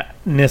 Yeah,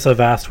 Nissa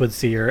Vastwood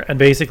Seer, and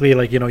basically,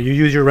 like, you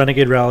use your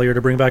Renegade Rallier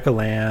to bring back a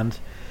land,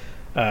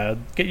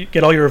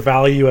 get all your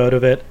value out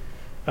of it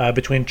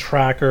between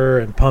Tracker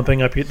and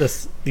pumping up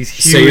these huge advocates early.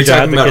 So you're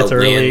talking about a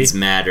lands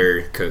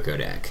matter Coco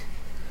deck.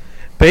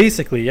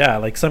 Basically, yeah,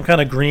 like some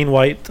kind of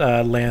green-white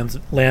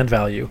land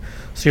value.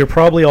 So you're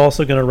probably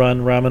also going to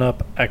run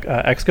Ramunap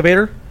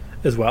Excavator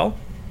as well.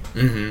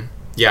 Mm-hmm.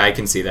 Yeah, I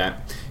can see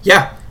that.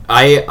 Yeah,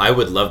 I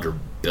would love to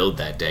build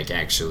that deck,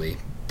 actually.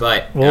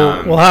 But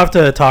we'll have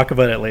to talk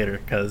about it later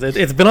because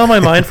it's been on my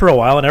mind for a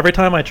while, and every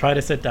time I try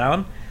to sit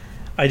down,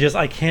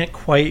 I can't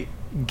quite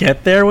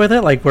get there with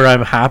it, like where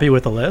I'm happy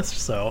with the list.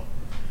 So,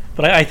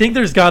 but I think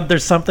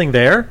there's something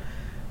there,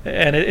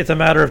 and it's a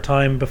matter of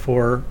time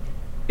before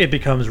it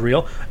becomes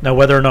real. Now,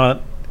 whether or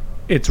not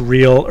it's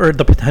real or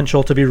the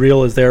potential to be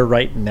real is there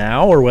right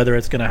now, or whether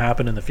it's going to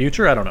happen in the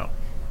future, I don't know.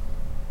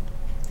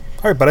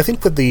 All right, but I think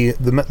that the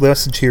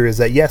message here is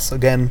that, yes,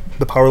 again,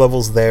 the power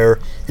level's there.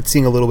 It's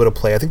seeing a little bit of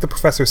play. I think the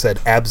professor said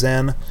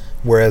Abzan,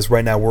 whereas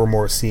right now we're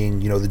more seeing,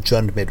 the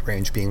Jund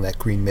mid-range being that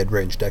green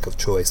mid-range deck of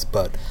choice.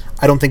 But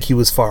I don't think he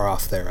was far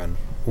off there on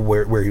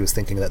where he was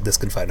thinking that this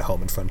can find a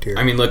home in Frontier.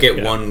 I mean, look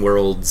at One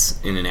Worlds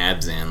in an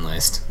Abzan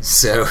list.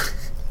 So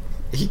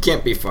he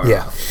can't be far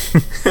off.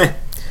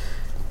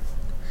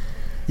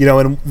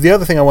 And the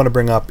other thing I want to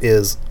bring up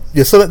is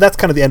Yeah, so that's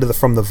kind of the end of the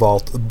From the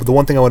Vault. The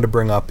one thing I wanted to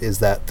bring up is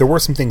that there were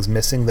some things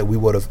missing that we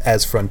would have,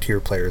 as Frontier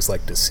players,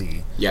 liked to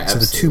see. Yeah, so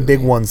absolutely. the two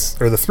big ones,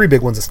 or the three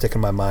big ones that stick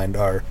in my mind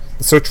are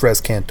the Search Res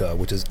Canta,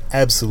 which is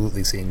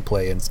absolutely seeing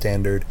play in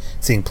Standard,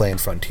 seeing play in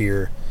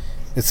Frontier.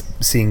 It's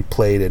seeing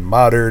played in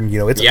Modern.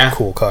 It's a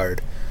cool card.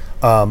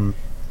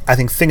 I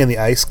think Thing in the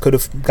Ice could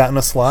have gotten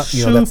a slot.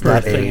 That's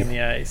not Thing in the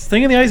Ice.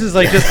 Thing in the Ice is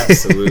like just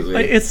absolutely.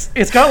 Like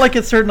it's got like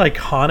a certain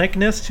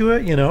iconicness to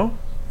it.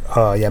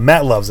 Yeah,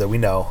 Matt loves it. We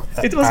know.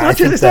 It's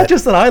not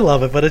just that I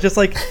love it, but it's just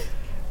like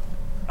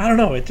I don't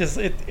know.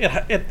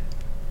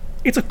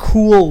 It's a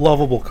cool,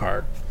 lovable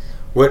card.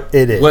 What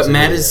it is. What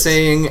Matt is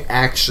saying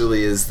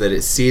actually is that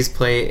it sees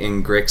play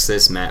in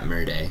Grixis Matt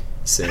Murday.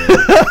 So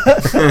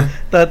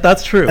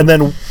that's true. And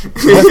then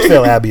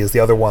Westvale Abbey is the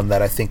other one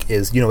that I think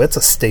is it's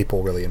a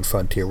staple really in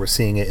Frontier. We're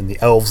seeing it in the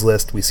Elves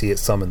list. We see it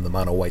some in the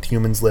Mono White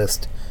Humans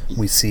list.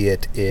 We see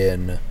it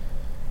in.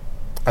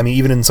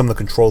 Even in some of the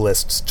control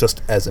lists,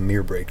 just as a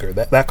mirror breaker,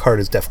 that card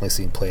is definitely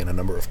seen play in a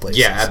number of places.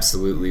 Yeah,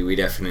 absolutely. We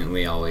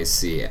definitely always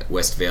see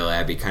Westvale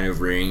Abbey kind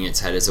of rearing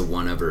its head as a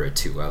 1-of or a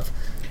 2-of.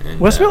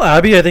 And, Westvale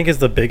Abbey, I think, is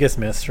the biggest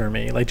miss for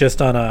me, like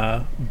just on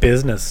a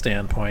business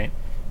standpoint.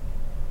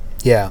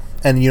 Yeah,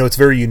 and it's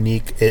very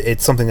unique.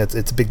 It's something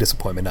it's a big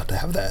disappointment not to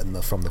have that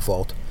From the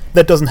Vault.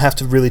 That doesn't have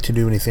to really to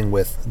do anything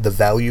with the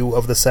value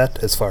of the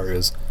set as far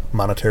as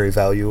monetary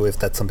value. If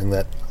that's something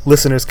that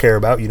listeners care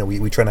about,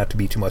 we try not to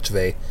be too much of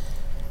a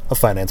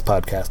finance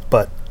podcast,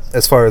 but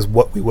as far as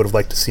what we would have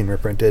liked to see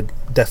reprinted,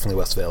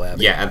 definitely Westvale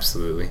Abbey. Yeah,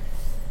 absolutely.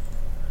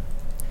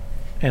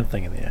 And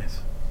Thing in the Ice.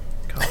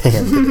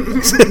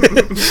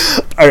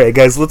 All right,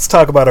 guys, let's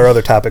talk about our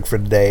other topic for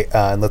today,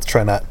 and let's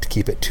try not to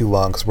keep it too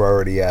long because we're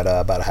already at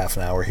about a half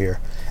an hour here.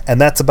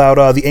 And that's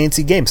about the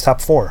ANC Games Top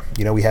 4.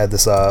 We had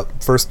this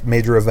first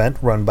major event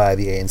run by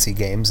the ANC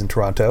Games in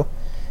Toronto,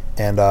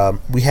 and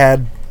we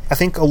had, I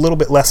think, a little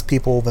bit less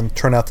people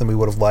turnout than we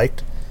would have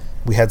liked.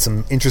 We had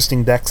some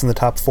interesting decks in the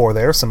top 4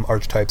 there, some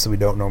archetypes that we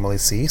don't normally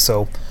see.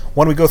 So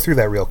why don't we go through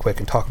that real quick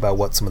and talk about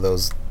what some of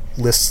those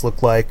lists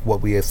look like,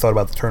 what we thought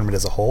about the tournament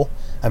as a whole.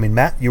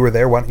 Matt, you were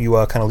there. Why don't you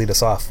kind of lead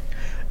us off?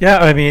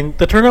 Yeah,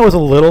 the turnout was a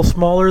little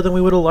smaller than we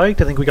would have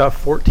liked. I think we got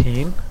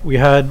 14. We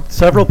had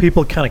several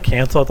people kind of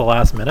cancel at the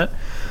last minute.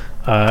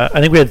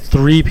 I think we had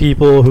 3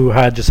 people who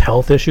had just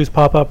health issues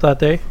pop up that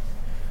day,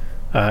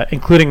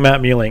 including Matt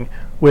Mealing,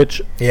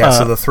 which... Yeah,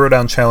 so the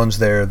throwdown challenge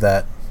there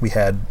that we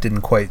had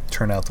didn't quite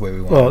turn out the way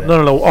we wanted.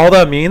 Well, no. All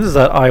that means is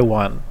that I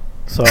won.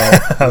 So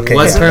okay,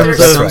 wasn't there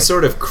some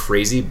sort of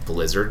crazy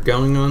blizzard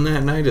going on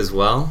that night as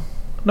well?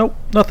 Nope,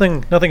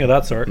 nothing of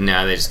that sort.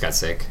 No, they just got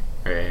sick.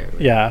 Right.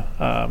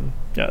 Yeah,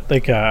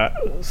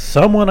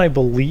 someone I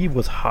believe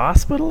was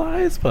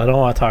hospitalized, but I don't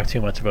want to talk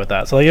too much about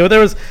that. So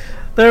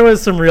there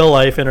was some real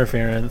life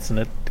interference,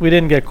 and we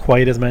didn't get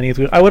quite as many as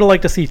I would have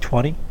liked to see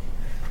 20.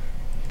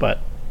 But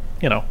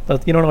you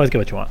don't always get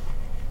what you want.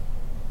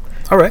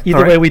 All right.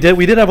 Either way, we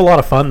did have a lot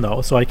of fun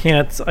though, so I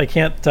can't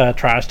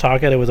trash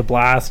talk it. It was a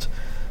blast.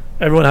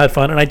 Everyone had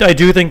fun, and I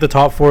do think the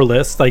top 4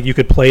 lists, like, you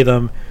could play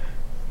them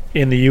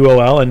in the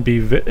UOL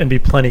and be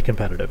plenty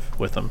competitive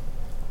with them.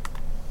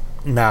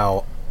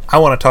 Now, I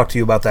want to talk to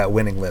you about that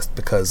winning list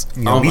because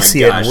we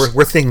see it and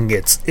we're thinking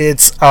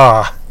it's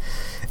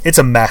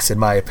a mess in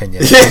my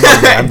opinion.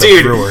 I'm the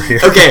Dude, brewer here.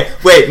 Okay,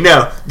 wait,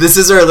 no, this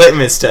is our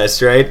litmus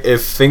test, right?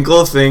 If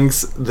Finkel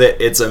thinks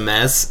that it's a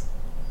mess,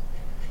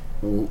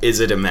 is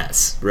it a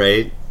mess,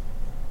 right?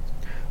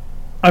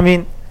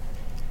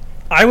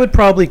 I would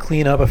probably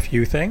clean up a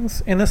few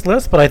things in this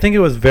list, but I think it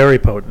was very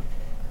potent.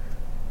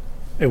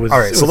 It was all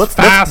right. So let's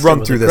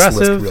run through this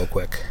list real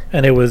quick.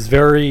 And it was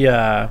very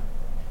not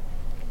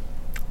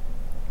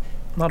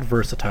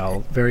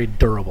versatile, very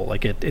durable.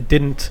 Like it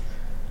didn't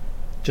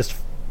just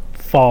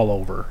fall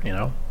over.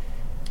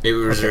 It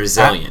was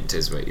resilient,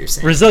 is what you're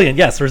saying. Resilient,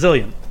 yes,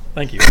 resilient.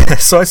 Thank you.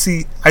 So I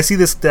see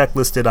this deck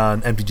listed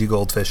on MTG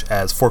Goldfish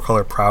as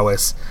 4-color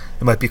Prowess.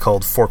 It might be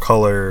called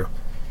 4-color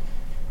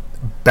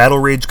Battle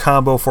Rage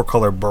combo,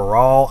 4-color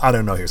Baral. I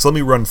don't know here. So let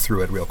me run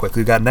through it real quick.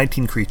 We've got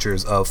 19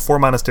 creatures of 4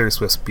 Monastery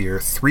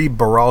Swiftspear, 3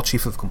 Baral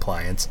Chief of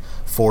Compliance,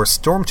 4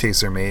 Storm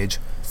Chaser Mage,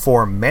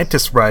 4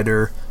 Mantis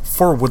Rider,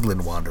 4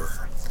 Woodland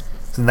Wanderer.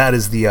 And that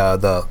is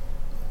the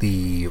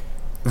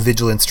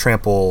Vigilance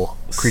Trample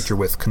creature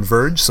with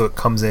Converge. So it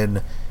comes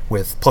in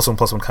with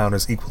 +1/+1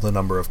 counters equal to the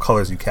number of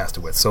colors you cast it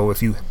with. So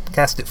if you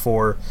cast it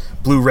for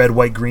blue, red,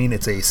 white, green,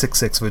 it's a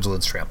 6/6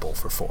 Vigilance Trample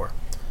for 4.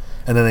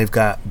 And then they've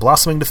got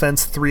Blossoming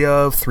Defense, 3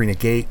 of, 3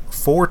 Negate,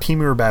 4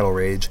 Temur Battle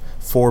Rage,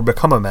 4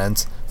 Become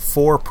Immense,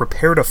 4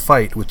 Prepare to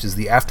Fight, which is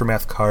the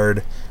Aftermath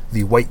card,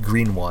 the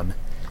white-green one,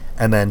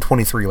 and then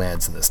 23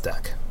 lands in this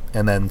deck.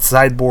 And then the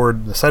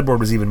sideboard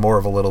was even more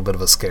of a little bit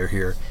of a scare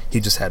here. He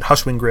just had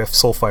Hushwing Gryff,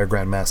 Soulfire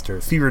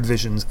Grandmaster, Fevered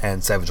Visions,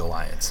 and Savage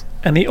Alliance.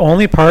 And the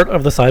only part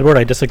of the sideboard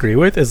I disagree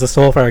with is the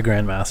Soulfire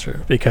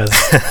Grandmaster, because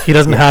he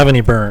doesn't have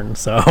any burn,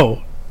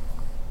 so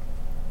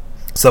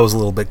that was a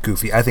little bit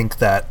goofy. I think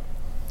that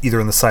either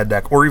in the side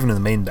deck or even in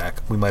the main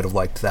deck, we might have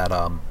liked that.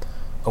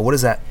 What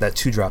is that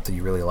 2-drop that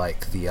you really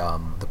like? The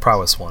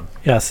Prowess one.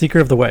 Yeah, Seeker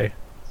of the Way.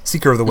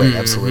 Seeker of the Way,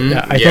 absolutely.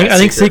 Yeah, I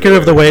think Seeker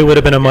of the Way would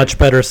have been a much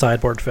better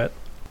sideboard fit.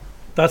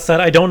 That said,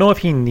 I don't know if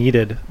he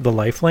needed the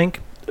lifelink,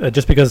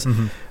 just because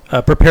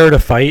prepare to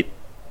fight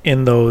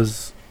in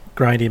those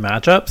grindy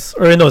matchups,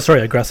 or in those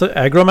aggressive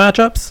aggro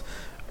matchups,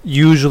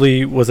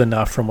 usually was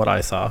enough from what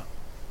I saw.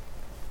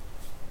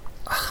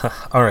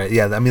 All right,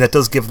 yeah, I mean that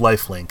does give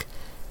lifelink.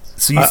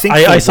 So you think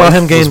I saw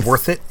him gain was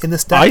worth it in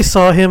this deck? I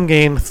saw him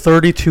gain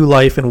 32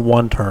 life in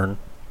one turn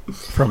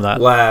from that.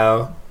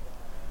 Wow.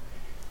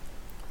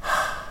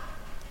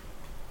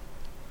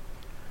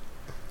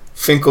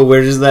 Finkel,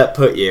 where does that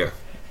put you?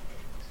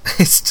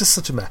 It's just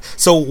such a mess.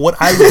 So what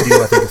I would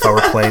do, I think, if I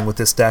were playing with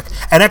this deck,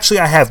 and actually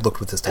I have looked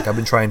with this deck. I've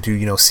been trying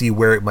to, see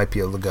where it might be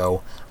able to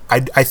go.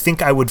 I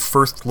think I would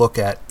first look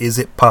at, is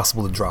it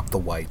possible to drop the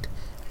white?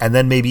 And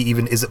then maybe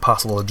even, is it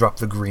possible to drop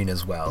the green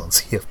as well and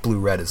see if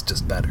blue-red is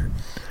just better?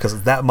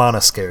 Because that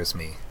mana scares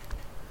me.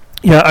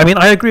 Yeah, I mean,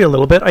 I agree a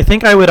little bit. I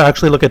think I would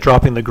actually look at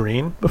dropping the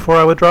green before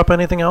I would drop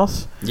anything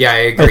else. Yeah, I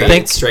agree.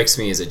 It strikes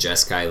me as a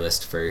Jeskai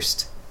list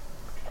first.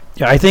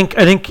 Yeah, I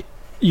think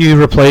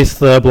you replace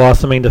the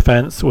Blossoming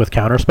Defense with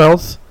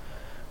counterspells,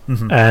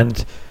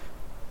 and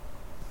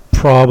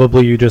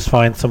probably you just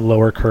find some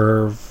lower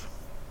curve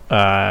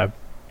kind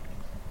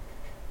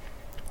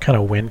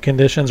of win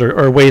conditions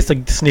or ways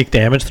to sneak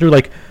damage through.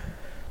 Like,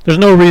 there's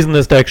no reason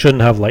this deck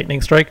shouldn't have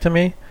Lightning Strike to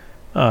me.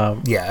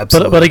 Yeah,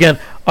 absolutely. But again,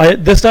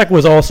 this deck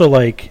was also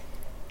like,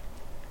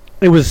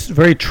 it was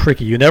very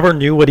tricky. You never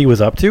knew what he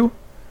was up to,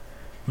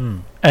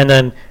 and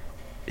then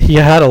he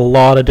had a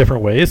lot of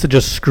different ways to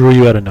just screw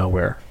you out of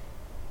nowhere.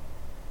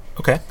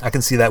 Okay, I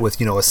can see that with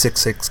a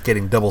 6/6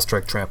 getting double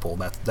strike trample.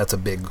 That's a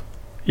big.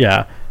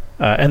 Yeah,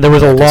 and there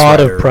was a lot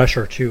of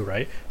pressure too,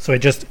 right? So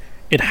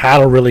it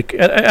had a really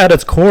at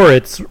its core,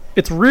 it's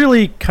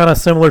really kind of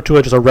similar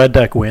to just a red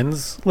deck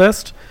wins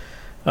list.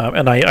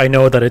 And I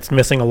know that it's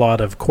missing a lot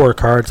of core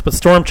cards, but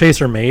Storm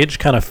Chaser Mage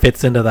kind of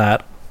fits into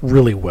that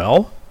really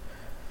well.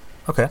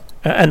 Okay.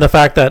 And the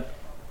fact that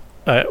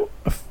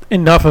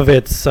enough of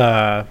its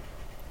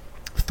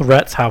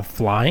threats have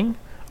flying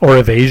or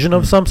evasion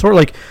of some sort.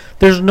 Like,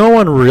 there's no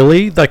one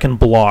really that can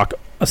block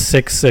a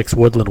 6/6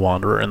 Woodland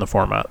Wanderer in the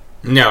format.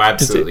 No,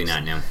 absolutely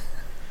not, no.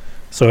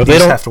 So if they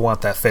don't have to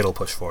want that Fatal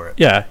Push for it.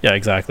 Yeah,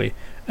 exactly.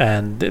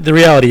 And the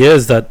reality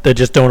is that they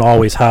just don't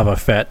always have a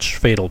fetch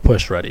Fatal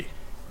Push ready.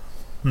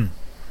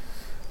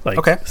 Like,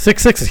 okay.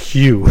 6/6 is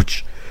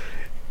huge.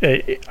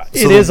 It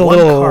is a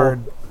little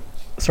card.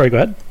 Sorry, go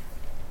ahead.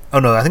 Oh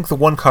no, I think the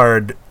one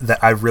card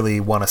that I really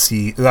want to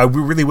see, I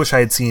really wish I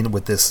had seen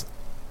with this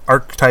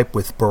archetype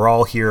with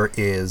Baral here,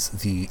 is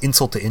the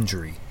Insult to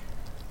Injury,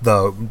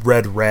 the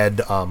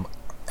red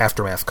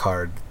Aftermath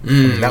card.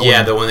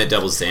 The one that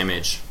doubles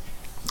damage.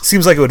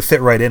 Seems like it would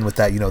fit right in with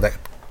that, that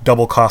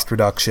double cost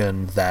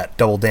reduction, that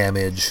double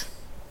damage.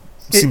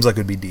 Seems like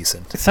it would be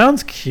decent. It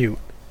sounds cute,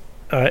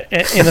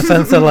 in the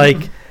sense that,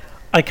 like,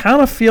 I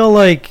kind of feel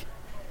like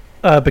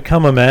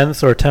Become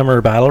Immense or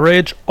Temur Battle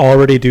Rage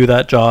already do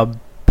that job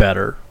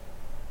better.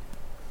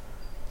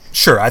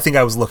 Sure, I think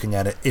I was looking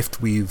at it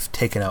if we've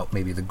taken out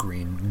maybe the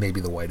green,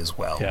 maybe the white as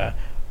well.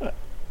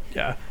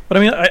 Yeah. But I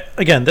mean,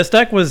 again, this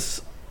deck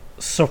was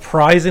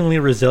surprisingly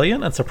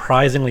resilient and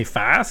surprisingly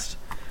fast.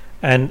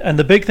 And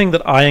the big thing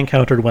that I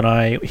encountered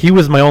he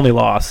was my only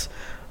loss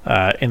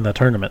in the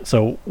tournament.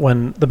 So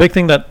when the big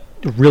thing that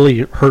really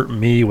hurt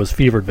me was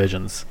Fevered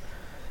Visions.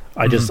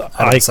 Out of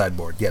the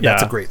sideboard. Yeah,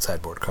 that's a great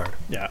sideboard card.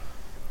 Yeah.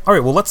 All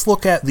right, well, let's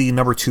look at the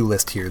number 2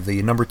 list here.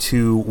 The number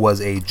 2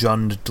 was a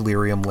Jund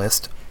Delirium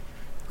list.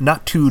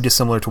 Not too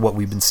dissimilar to what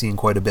we've been seeing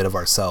quite a bit of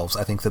ourselves.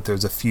 I think that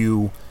there's a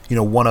few,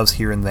 one-ofs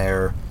here and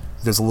there.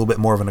 There's a little bit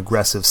more of an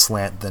aggressive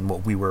slant than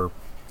what we were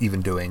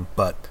even doing,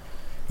 but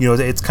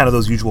it's kind of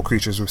those usual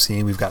creatures we're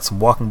seeing. We've got some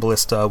Walking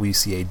Ballista. We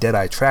see a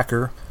Deadeye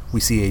Tracker. We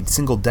see a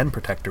single Den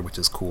Protector, which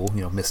is cool.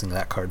 Missing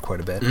that card quite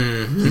a bit.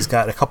 Mm-hmm. He's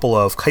got a couple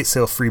of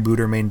Kitesail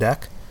Freebooter main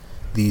deck.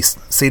 The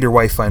Satyr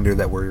Wifefinder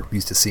that we're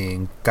used to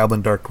seeing.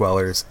 Goblin Dark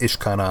Dwellers.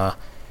 Ishkana.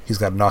 He's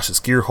got a Nauseous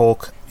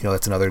Gearhulk.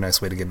 That's another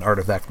nice way to get an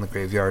artifact from the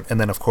graveyard. And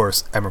then, of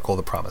course, Emrakul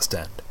the Promised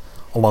End.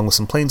 Along with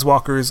some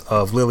Planeswalkers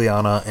of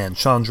Liliana and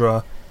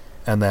Chandra.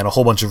 And then a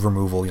whole bunch of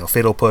removal.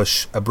 Fatal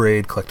Push,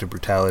 Abrade, Collective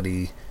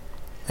Brutality,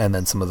 and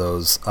then some of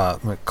those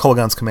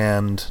Kolaghan's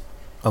Command,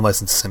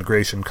 Unlicensed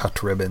Disintegration, Cut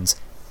to Ribbons,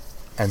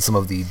 and some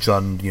of the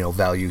Jund,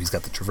 value. He's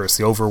got the Traverse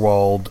the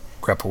Overworld,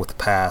 Grapple with the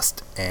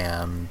Past,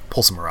 and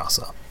Pulse of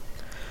Murasa.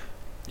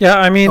 Yeah,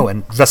 I mean... Oh,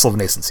 and Vessel of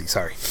Nascency,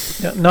 sorry.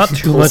 Yeah, not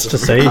too much to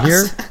say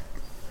here.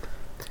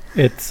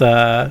 It's,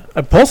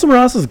 Pulse of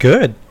Murasa is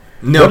good.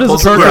 No,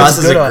 Pulse of Murasa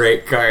is a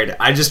great card.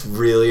 I just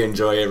really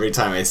enjoy every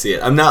time I see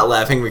it. I'm not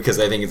laughing because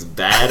I think it's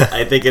bad.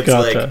 I think it's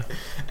like...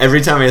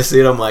 Every time I see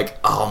it, I'm like,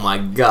 oh my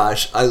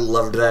gosh, I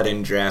loved that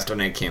in draft,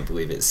 and I can't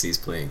believe it sees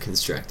playing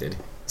constructed.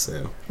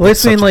 So, well,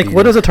 I mean, like,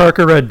 what does a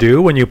Tarka Red do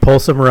when you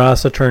Pulse of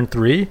Murasa turn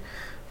 3,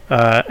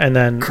 and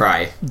then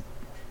cry,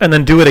 and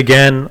then do it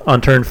again on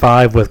turn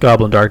 5 with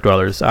Goblin Dark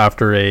Dwellers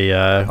after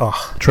a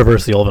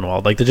Traverse the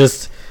Ulvenwald? Like,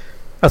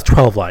 that's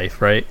 12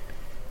 life, right?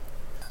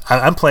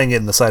 I'm playing it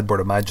in the sideboard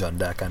of my Jund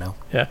deck. I know.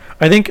 Yeah,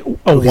 I think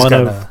I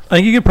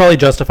think you could probably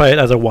justify it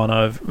as a one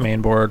of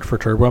main board for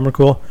Turbo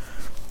Emrakul.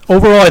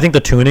 Overall, I think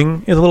the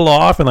tuning is a little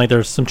off, and like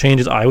there's some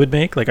changes I would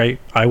make. Like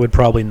I would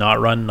probably not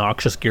run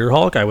Noxious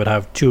Gearhulk. I would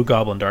have 2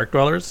 Goblin Dark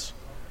Dwellers.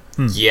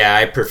 Yeah,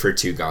 I prefer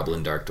 2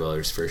 Goblin Dark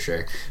Dwellers for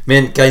sure.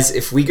 Man, guys,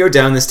 if we go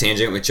down this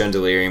tangent with Jund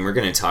Delirium, we're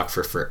going to talk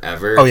for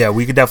forever. Oh yeah,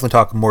 we could definitely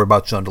talk more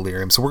about Jund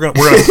Delirium. So we're gonna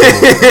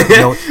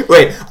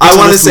wait. I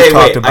want to say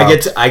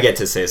I get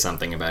to say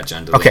something about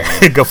Jund Delirium.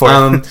 Okay, go for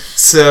it.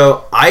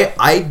 So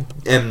I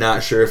am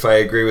not sure if I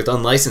agree with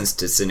unlicensed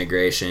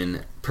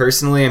disintegration.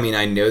 Personally, I mean,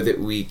 I know that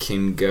we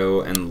can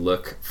go and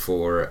look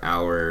for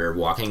our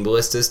Walking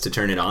Ballistas to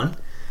turn it on,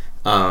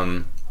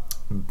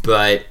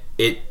 but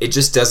it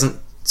just doesn't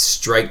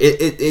strike.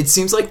 It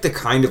seems like the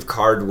kind of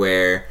card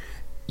where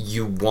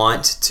you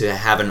want to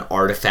have an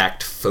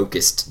artifact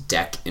focused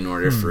deck in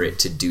order for it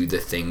to do the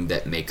thing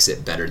that makes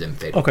it better than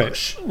Fatal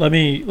Push. Let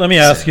me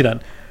ask you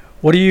then.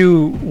 What are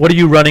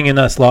you running in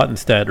that slot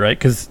instead, right?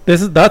 Because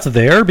that's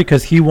there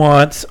because he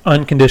wants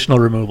unconditional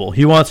removal.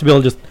 He wants to be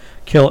able to just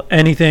kill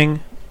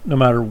anything, no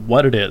matter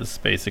what it is,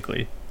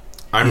 basically.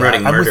 I'm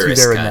running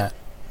Murderous Cut.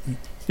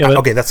 Yeah,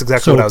 okay, that's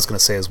exactly what I was going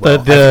to say as well.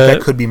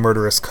 That could be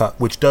Murderous Cut,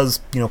 which does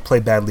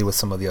play badly with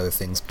some of the other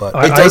things. But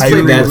it does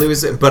play badly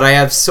with it, but I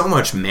have so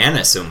much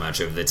mana so much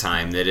of the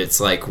time that it's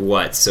like,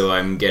 what? So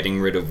I'm getting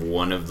rid of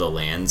one of the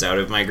lands out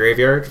of my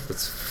graveyard?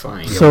 That's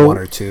fine. So 1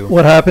 or 2.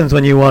 What happens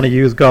when you want to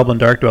use Goblin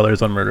Dark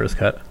Dwellers on Murderous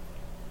Cut?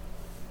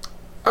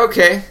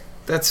 Okay,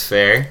 that's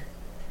fair.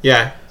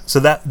 Yeah. So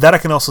that I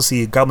can also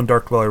see. Goblin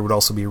Dark Dweller would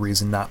also be a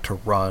reason not to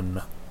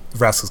run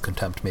Vraska's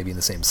Contempt maybe in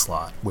the same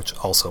slot, which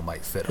also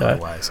might fit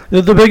otherwise.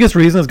 The biggest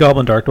reason is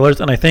Goblin Dark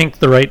Dwellers, and I think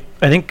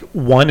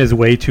 1 is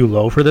way too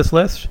low for this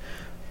list.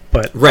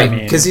 But right,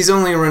 because he's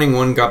only running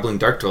 1 Goblin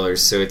Dark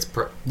Dwellers, so it's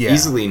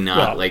easily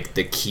not like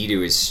the key to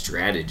his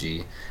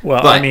strategy.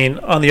 Well, I mean,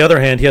 on the other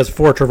hand, he has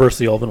 4 Traverse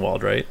the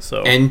Ulvenwald, right?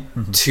 So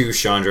 2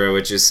 Chandra,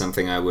 which is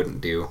something I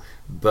wouldn't do.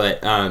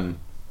 But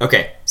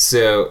okay,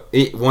 so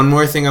one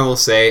more thing I will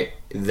say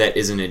that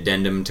is an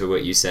addendum to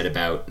what you said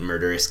about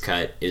Murderous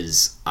Cut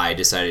is I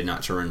decided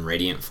not to run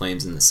Radiant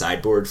Flames in the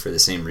sideboard for the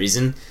same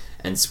reason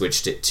and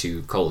switched it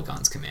to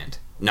Kolaghan's Command.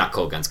 Not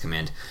Kolaghan's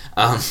Command.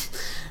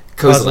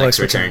 Kozilek's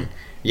Return.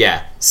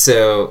 Yeah,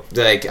 so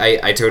like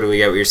I totally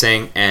get what you're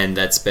saying, and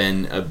that's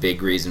been a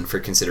big reason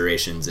for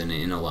considerations in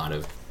a lot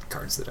of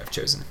cards that I've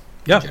chosen.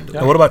 Yeah. And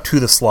what about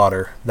To the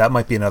Slaughter? That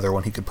might be another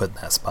one he could put in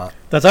that spot.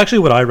 That's actually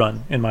what I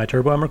run in my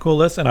Turbo Emrakul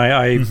list, and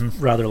I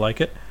rather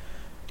like it.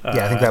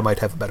 Yeah, I think that might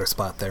have a better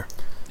spot there.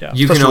 Yeah.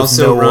 You can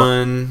also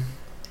run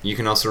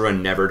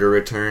Never to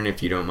Return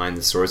if you don't mind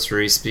the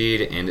sorcery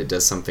speed, and it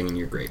does something in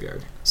your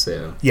graveyard.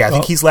 So yeah, I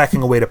think he's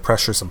lacking a way to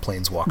pressure some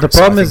Planeswalkers. The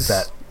problem is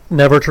that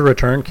Never to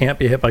Return can't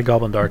be hit by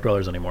Goblin Dark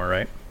Dwellers anymore,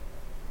 right?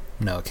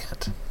 No, it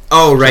can't.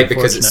 Oh, right,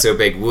 because it's so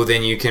big. Well,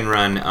 then you can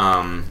run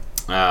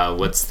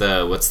what's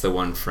the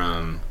one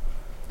from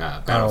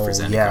Battle for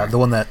Zendikar? Yeah, the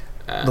one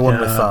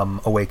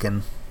with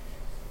Awaken.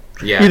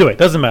 Yeah. Either way,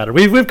 doesn't matter.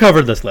 We've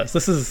covered this list.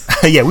 This is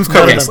yeah, we've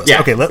covered this list.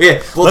 Yeah. Okay,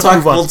 we'll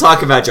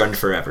talk about Jund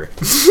forever.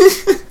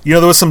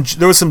 There was some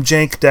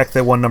jank deck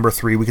that won number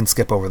 3. We can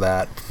skip over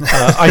that.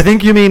 I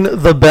think you mean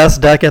the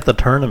best deck at the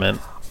tournament.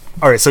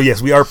 All right, so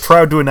yes, we are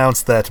proud to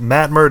announce that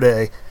Matt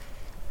Murday,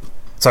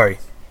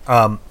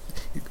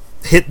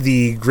 hit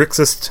the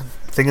Grixis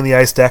Thing in the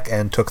Ice deck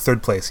and took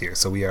 3rd place here.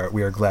 So we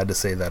are glad to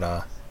say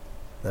that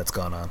that's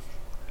gone on.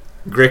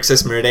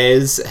 Grixis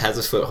Murdays has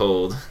a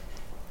foothold.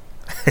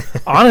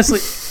 Honestly,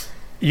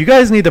 you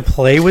guys need to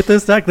play with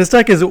this deck. This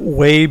deck is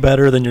way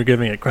better than you're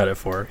giving it credit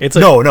for. I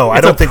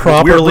don't think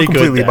we're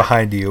completely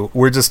behind you.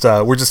 We're just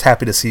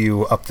happy to see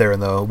you up there in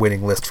the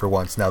winning list for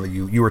once. Now that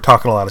you were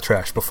talking a lot of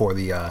trash before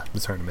the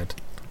tournament.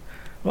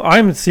 Well,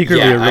 I'm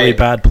secretly a really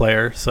bad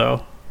player,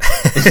 so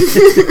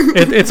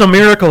it's a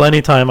miracle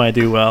anytime I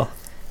do well.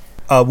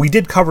 We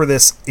did cover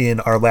this in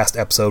our last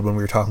episode when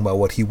we were talking about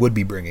what he would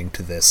be bringing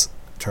to this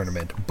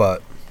tournament,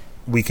 but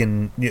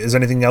is there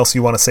anything else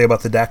you want to say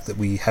about the deck that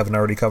we haven't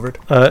already covered?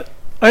 I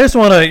just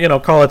want to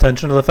call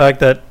attention to the fact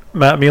that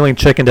Matt Mealing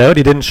chickened out.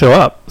 He didn't show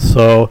up,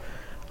 so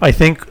I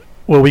think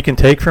what we can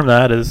take from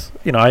that is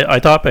I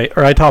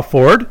top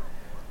forward,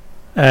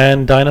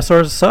 and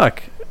dinosaurs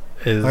suck.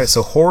 All right,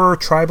 so Horror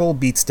Tribal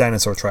beats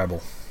Dinosaur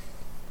Tribal.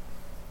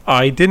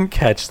 I didn't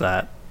catch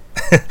that.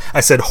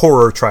 I said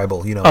Horror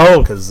Tribal,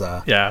 because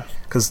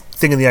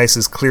Thing in the Ice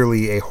is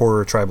clearly a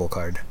Horror Tribal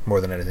card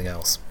more than anything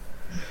else.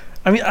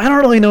 I mean, I don't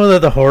really know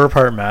that the horror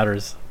part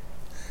matters.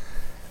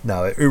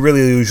 No, it really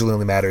usually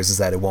only matters is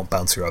that it won't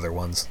bounce your other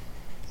ones.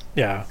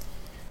 Yeah.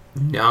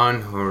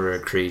 Non-horror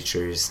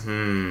creatures.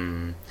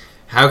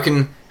 How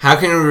can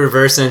we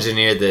reverse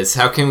engineer this?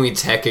 How can we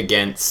tech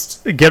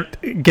against? Get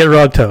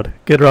Rog Toad.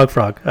 Get Rog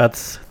Frog.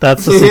 That's the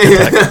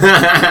secret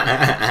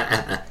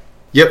tech.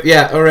 Yep.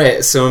 Yeah. All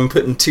right. So I'm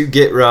putting 2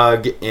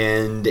 Gitrog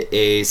and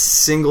a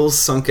single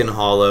Sunken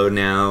Hollow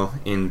now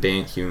in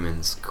Bant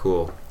Humans.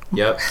 Cool.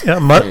 Yep.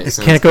 Yeah,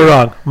 can't go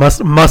wrong.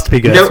 Must be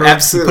good. No,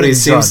 absolutely.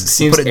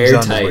 Seems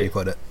airtight. Where you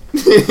put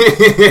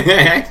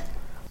it.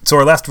 So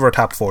our last of our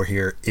top 4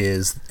 here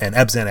is an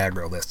Abzan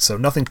aggro list. So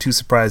nothing too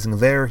surprising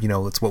there.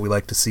 It's what we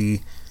like to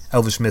see.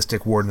 Elvish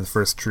Mystic, Warden of the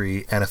First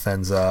Tree,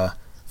 Anafenza,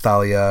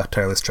 Thalia,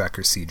 Tireless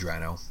Tracker, Siege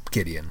Rhino,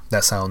 Gideon.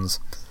 That sounds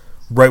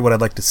right what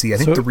I'd like to see. I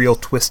think the real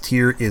twist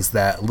here is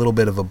that little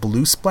bit of a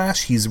blue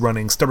splash. He's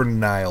running Stubborn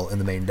Denial in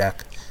the main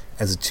deck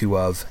as a 2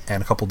 of,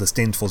 and a couple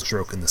Disdainful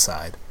Stroke in the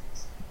side.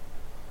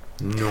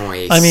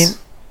 Nice. I mean,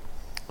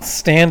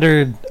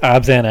 standard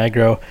Abzan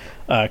aggro.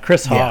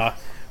 Chris Ha,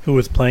 who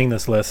was playing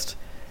this list,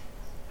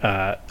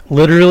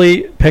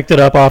 literally picked it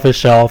up off his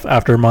shelf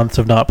after months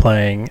of not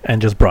playing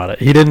and just brought it.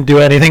 He didn't do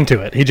anything to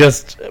it. He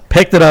just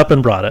picked it up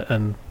and brought it.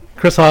 And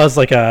Chris Ha is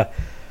like a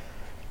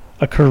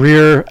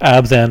career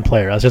Abzan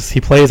player.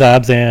 He plays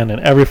Abzan in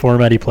every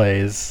format he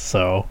plays,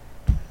 so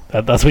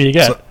that's what you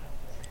get. So,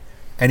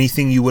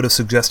 anything you would have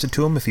suggested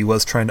to him if he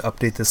was trying to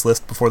update this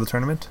list before the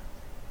tournament?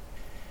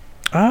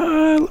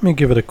 Let me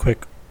give it a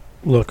quick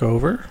look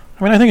over.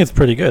 I mean, I think it's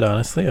pretty good,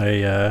 honestly.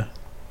 Yeah,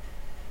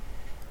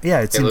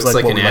 it seems looks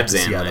like an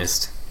Abzan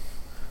list.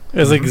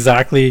 It's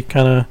exactly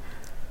kind of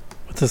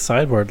what's his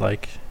sideboard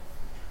like.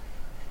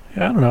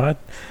 Yeah, I don't know.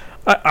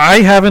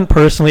 I haven't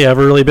personally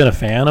ever really been a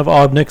fan of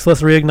Ob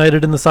Nixilis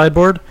Reignited in the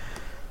sideboard,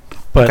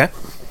 but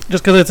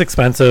just because it's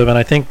expensive, and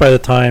I think by the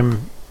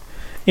time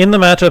in the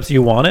matchups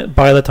you want it,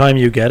 by the time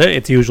you get it,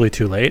 it's usually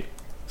too late.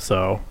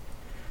 So,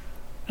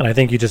 and I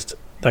think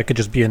that could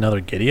just be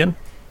another Gideon.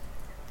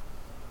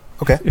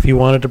 Okay. If you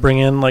wanted to bring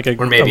in like a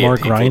more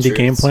grindy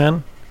game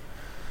plan.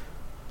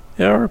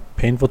 Yeah, or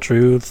Painful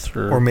Truths.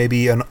 Or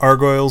maybe an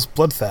Argoyle's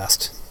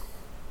Bloodfast.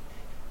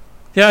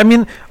 Yeah, I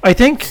mean, I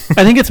think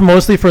it's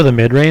mostly for the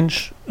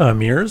mid-range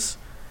mirrors,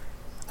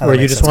 where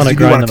you just want to grind them out.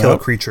 You want to kill a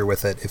creature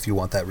with it if you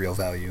want that real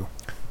value.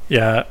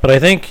 Yeah, but I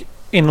think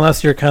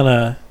unless you're kind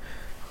of...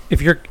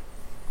 If you're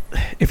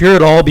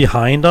at all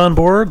behind on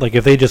board, like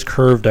if they just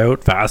curved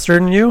out faster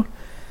than you,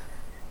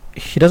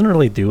 he doesn't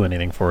really do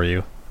anything for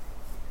you.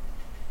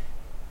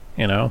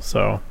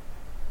 So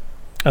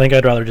I think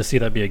I'd rather just see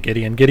that be a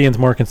Gideon. Gideon's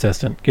more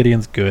consistent.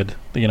 Gideon's good,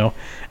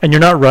 and you're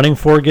not running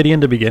for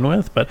Gideon to begin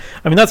with. But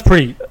I mean, that's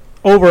pretty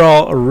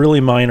overall a really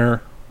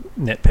minor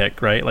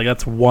nitpick, right? Like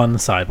that's one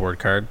sideboard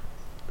card.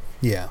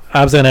 Yeah.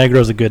 Abzan aggro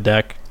is a good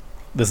deck.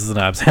 This is an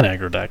Abzan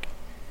aggro deck.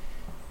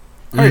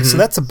 All right, so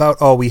that's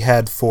about all we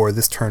had for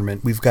this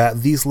tournament. We've got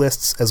these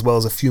lists as well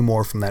as a few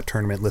more from that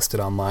tournament listed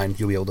online.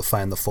 You'll be able to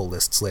find the full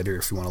lists later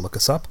if you want to look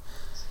us up.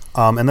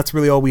 And that's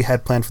really all we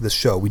had planned for this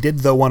show. We did,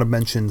 though, want to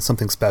mention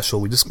something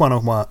special. We just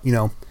want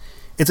to,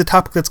 it's a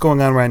topic that's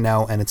going on right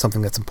now, and it's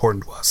something that's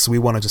important to us. So we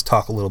want to just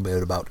talk a little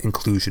bit about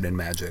inclusion in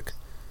Magic.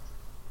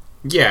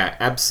 Yeah,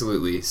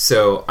 absolutely.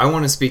 So I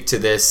want to speak to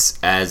this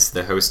as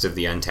the host of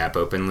the Untap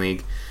Open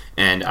League,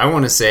 and I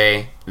want to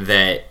say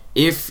that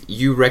if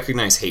you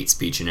recognize hate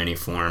speech in any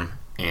form,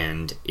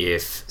 and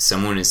if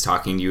someone is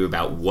talking to you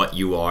about what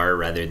you are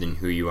rather than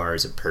who you are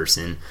as a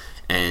person,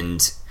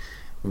 and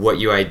what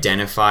you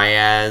identify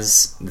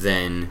as,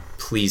 then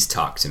please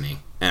talk to me,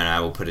 and I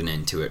will put an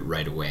end to it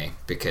right away,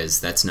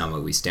 because that's not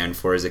what we stand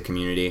for as a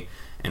community,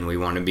 and we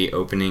want to be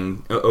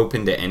open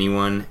to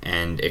anyone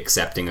and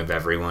accepting of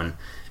everyone,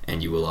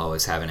 and you will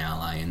always have an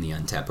ally in the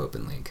Untap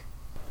Open League.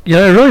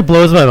 Yeah, it really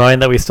blows my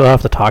mind that we still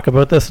have to talk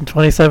about this in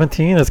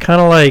 2017. It's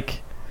kind of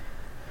like,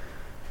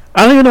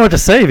 I don't even know what to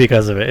say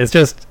because of it. It's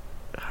just,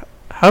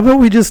 how about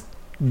we just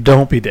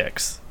don't be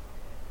dicks?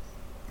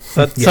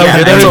 That sounds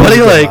good.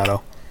 Everybody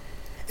like...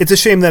 It's a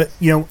shame that,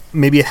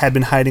 maybe it had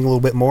been hiding a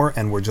little bit more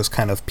and we're just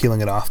kind of peeling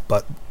it off,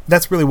 but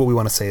that's really what we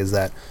want to say is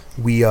that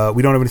we don't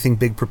have anything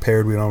big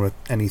prepared, we don't have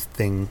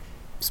anything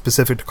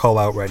specific to call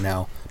out right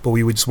now, but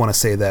we would just want to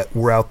say that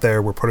we're out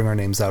there, we're putting our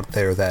names out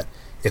there, that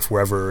if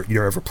you're ever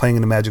playing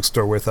in a Magic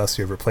store with us,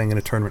 you're ever playing in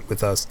a tournament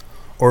with us,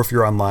 or if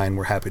you're online,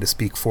 we're happy to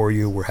speak for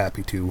you, we're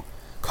happy to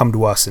come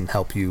to us and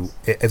help you.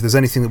 If there's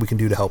anything that we can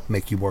do to help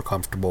make you more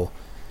comfortable,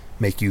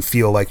 make you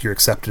feel like you're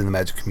accepted in the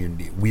Magic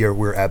community,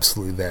 we're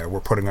absolutely there.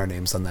 We're putting our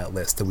names on that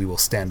list, and we will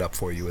stand up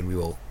for you, and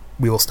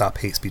we will stop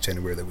hate speech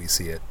anywhere that we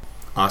see it.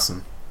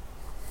 Awesome.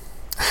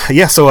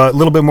 Yeah, so a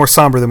little bit more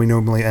somber than we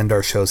normally end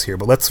our shows here,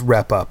 but let's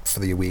wrap up for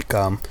the week.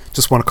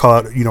 Just want to call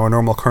out, our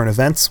normal current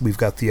events. We've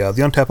got the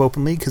Untap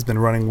Open League has been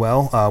running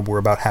well. We're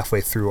about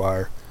halfway through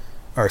our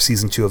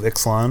Season 2 of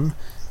Ixalan.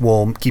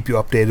 We'll keep you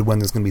updated when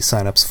there's going to be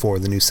signups for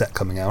the new set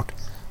coming out.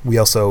 We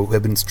also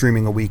have been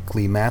streaming a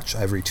weekly match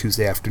every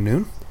Tuesday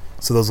afternoon,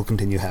 so those will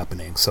continue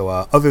happening. So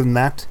other than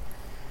that,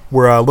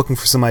 we're looking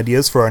for some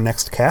ideas for our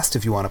next cast.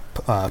 If you want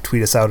to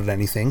tweet us out at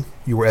anything,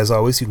 as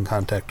always, you can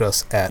contact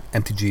us at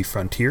MTG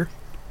Frontier,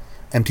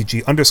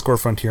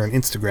 MTG_Frontier on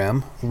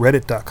Instagram,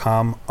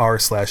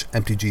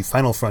 reddit.com/MTG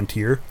Final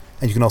Frontier,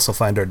 and you can also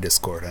find our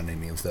Discord on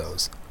any of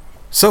those.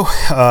 So,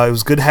 it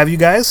was good to have you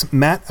guys.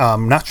 Matt,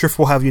 I'm not sure if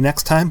we'll have you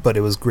next time, but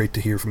it was great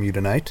to hear from you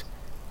tonight.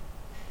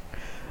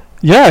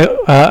 Yeah,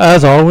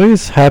 as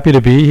always, happy to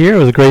be here. It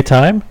was a great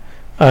time.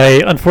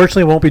 I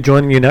unfortunately won't be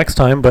joining you next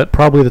time, but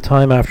probably the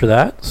time after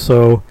that.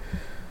 So,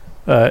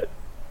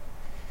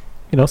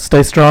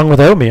 stay strong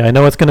without me. I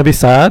know it's going to be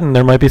sad and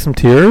there might be some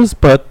tears,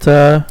 but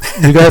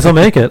you guys will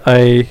make it.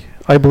 I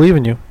believe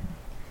in you.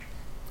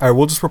 All right,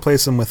 we'll just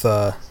replace him with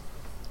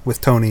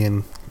Tony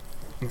and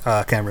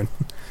Cameron.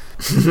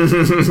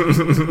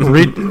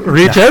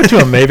 Reach out to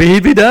him. Maybe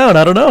he'd be down.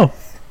 I don't know.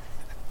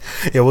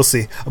 Yeah, we'll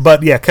see.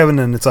 But yeah, Kevin,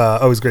 and it's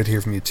always great to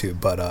hear from you too.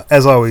 But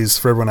as always,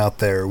 for everyone out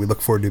there, we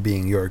look forward to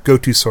being your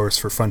go-to source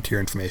for Frontier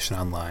information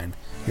online,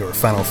 your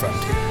final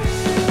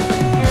frontier.